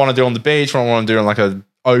sense. One I want to do on the beach, one I want to do in like a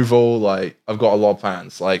oval. Like I've got a lot of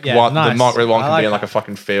plans. Like Yeah, one, the nice. Mark Red one I can like be in like that. a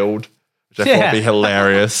fucking field, which I thought Yeah. would be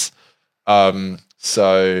hilarious.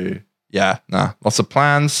 So yeah, lots of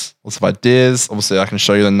plans, lots of ideas. Obviously, I can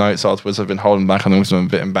show you the notes afterwards. I've been holding back on them because I'm a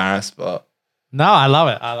bit embarrassed, but No, I love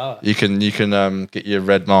it. you can get your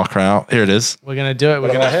red marker out. Here it is. We're gonna do it. We're What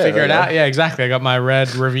gonna about here? figure it There you out. Yeah, exactly. I got my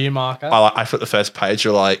red review marker. I flip the first page.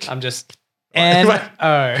 You're like, I'm just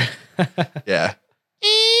N-O. yeah.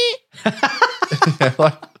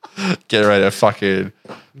 Get ready to fucking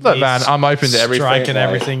look, man. I'm open to everything. Striking like,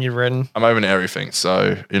 everything you've written. I'm open to everything.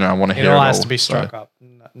 So I want to It hear all it has all, to be so. struck up.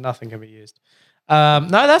 Nothing can be used. No,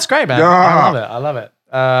 that's great, man. Yeah. I love it.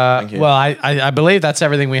 Thank you. Well, I believe that's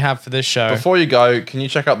everything we have for this show. Before you go, can you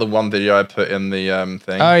check out the one video I put in the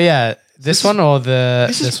thing? Oh yeah, this one or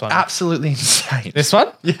this is one? absolutely insane. This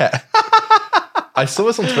one? Yeah. I saw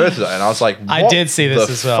this on Twitter today and I was like, I what did see this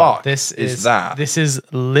the as well. fuck This is that? This is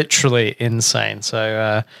literally insane.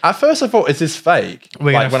 So At first I thought, is this fake?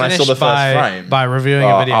 we're Like gonna when I saw finish the first frame. by reviewing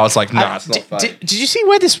Oh, a video. I was like, nah, it's not fake. Did you see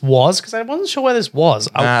where this was? Because I wasn't sure where this was.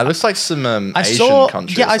 Nah, it looks like some I Asian saw.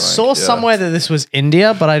 country. Yeah, I saw somewhere that this was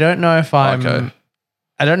India, but I don't know if I'm. Okay.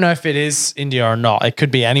 I don't know if it is India or not. It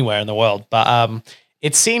could be anywhere in the world, but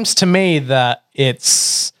it seems to me that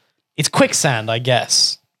it's quicksand, I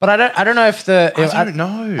guess. But I don't know if the I don't know.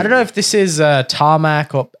 I don't know if this is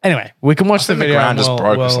tarmac or anyway. We can watch the think the video ground and just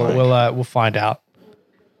broke or something. we'll find out.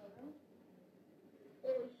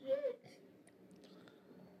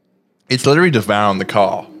 It's literally devouring the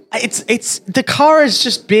car. It's the car is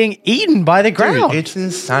just being eaten by the ground. Dude, it's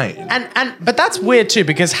insane. and but that's weird too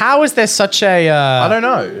because how is there such a I don't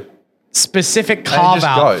know. specific just carve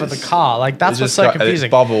out for goes. the car? Like that's It what's just so go- confusing.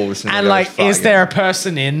 it bubbles and and it like, goes is flying there a out.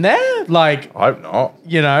 person in there? Like, I hope not.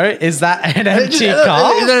 you know, is that an empty And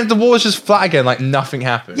car? then the wall is just flat again, like nothing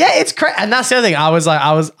happened. Yeah, it's crazy. And that's the other thing.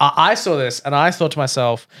 I saw this and I thought to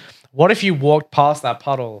myself, what if you walked past that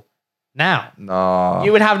puddle now? Nah.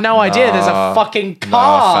 You would have no idea there's a fucking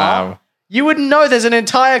car. fam. You wouldn't know there's an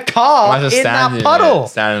entire car I'm just in that standing puddle. there,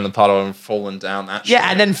 standing in the puddle and falling down that shit. Yeah,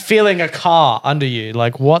 and then feeling a car under you.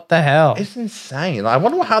 Like, what the hell? It's insane. Like, I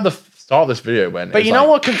wonder how the start of this video went. But you know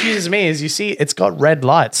what confuses me is you see it's got red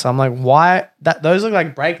lights. So I'm like, why? Those look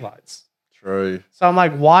like brake lights. True. So I'm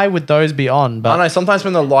like, why would those be on? I But know, sometimes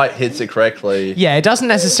when the light hits it correctly. yeah, it doesn't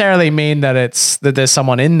necessarily mean that there's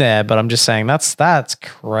someone in there. But I'm just saying that's Do you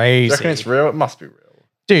crazy, reckon it's real? It must be real.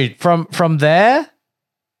 dude. From there,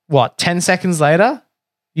 what? 10 seconds later,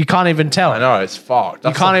 you can't even tell. I know, it's fucked.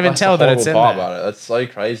 That's can't even that's tell the that it's horrible in part there. about it. That's so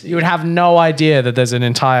crazy. You would have no idea that there's an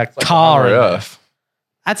entire It's like car in Hungry there. Earth.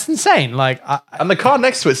 That's insane. Like, And the car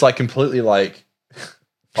next to it's like completely like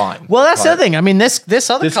fine. well, that's the Like, other thing. I mean, this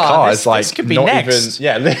other This car, is like this could be not next.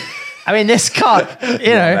 even. Yeah. I mean, this car, you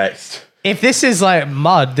know, Next. if this is like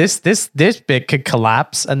mud, this bit could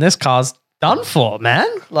collapse, and this car's done for, man.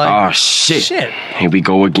 Like, Oh shit. shit, Here we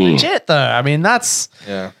go again. shit. Though, I mean, that's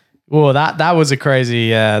Yeah. well, that was a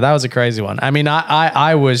crazy, one. I mean,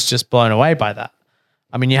 I was just blown away by that.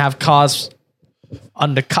 I mean, you have cars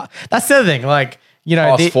undercut. That's the other thing, like you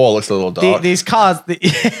know, Class 4 looks a little dark. these cars,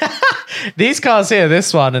 these cars here,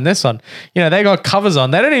 this one and this one, you know, they got covers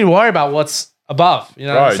on. They don't need to worry about what's above. You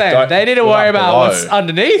know what I'm Bro, saying? don't- They need to what worry about about below? what's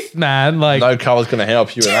underneath, man. Like, No car's gonna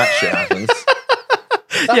help you when that shit happens.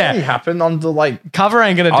 that really happen under like cover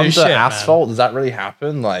ain't gonna do shit. Asphalt, man. does that really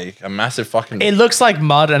happen? Like a massive fucking. It looks like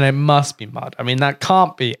mud, and it must be mud. I mean, that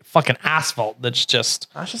can't be fucking asphalt. That's just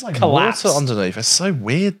like collapsed. water underneath. It's so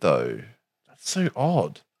weird though. That's so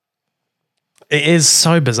odd. It is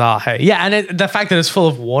so bizarre. Hey, yeah, and the fact that it's full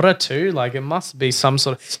of water too. Like it must be some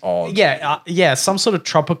sort of. It's odd. Yeah, some sort of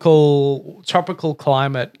tropical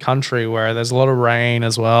climate country where there's a lot of rain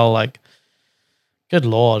as well. Like, good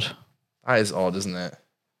lord. That is odd, isn't it?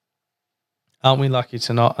 Aren't we lucky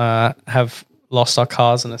to not have lost our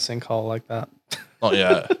cars in a sinkhole like that? Not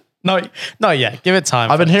yet. No, not yet. Give it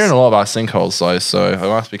time. I've been hearing a lot about sinkholes though, so it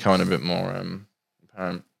must be becoming a bit more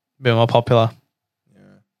apparent. A bit more popular. Yeah.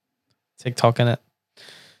 TikTok in it.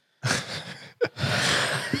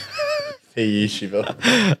 Hey,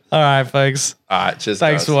 YouTuber. All right, folks. All right, cheers.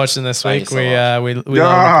 Thanks guys. for watching this week. So we much. we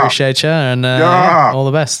love and appreciate you, and all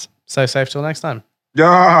the best. Stay safe till next time.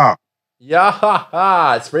 Yeah,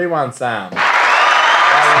 it's rewind sound. All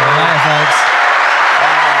right, folks.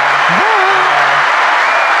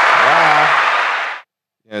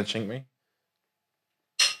 Yeah, chink me.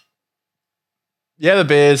 Yeah, the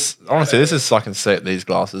beers. Honestly, this is fucking sick, these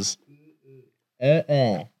glasses.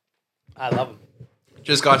 I love them.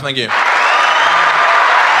 Cheers, guys. Thank you.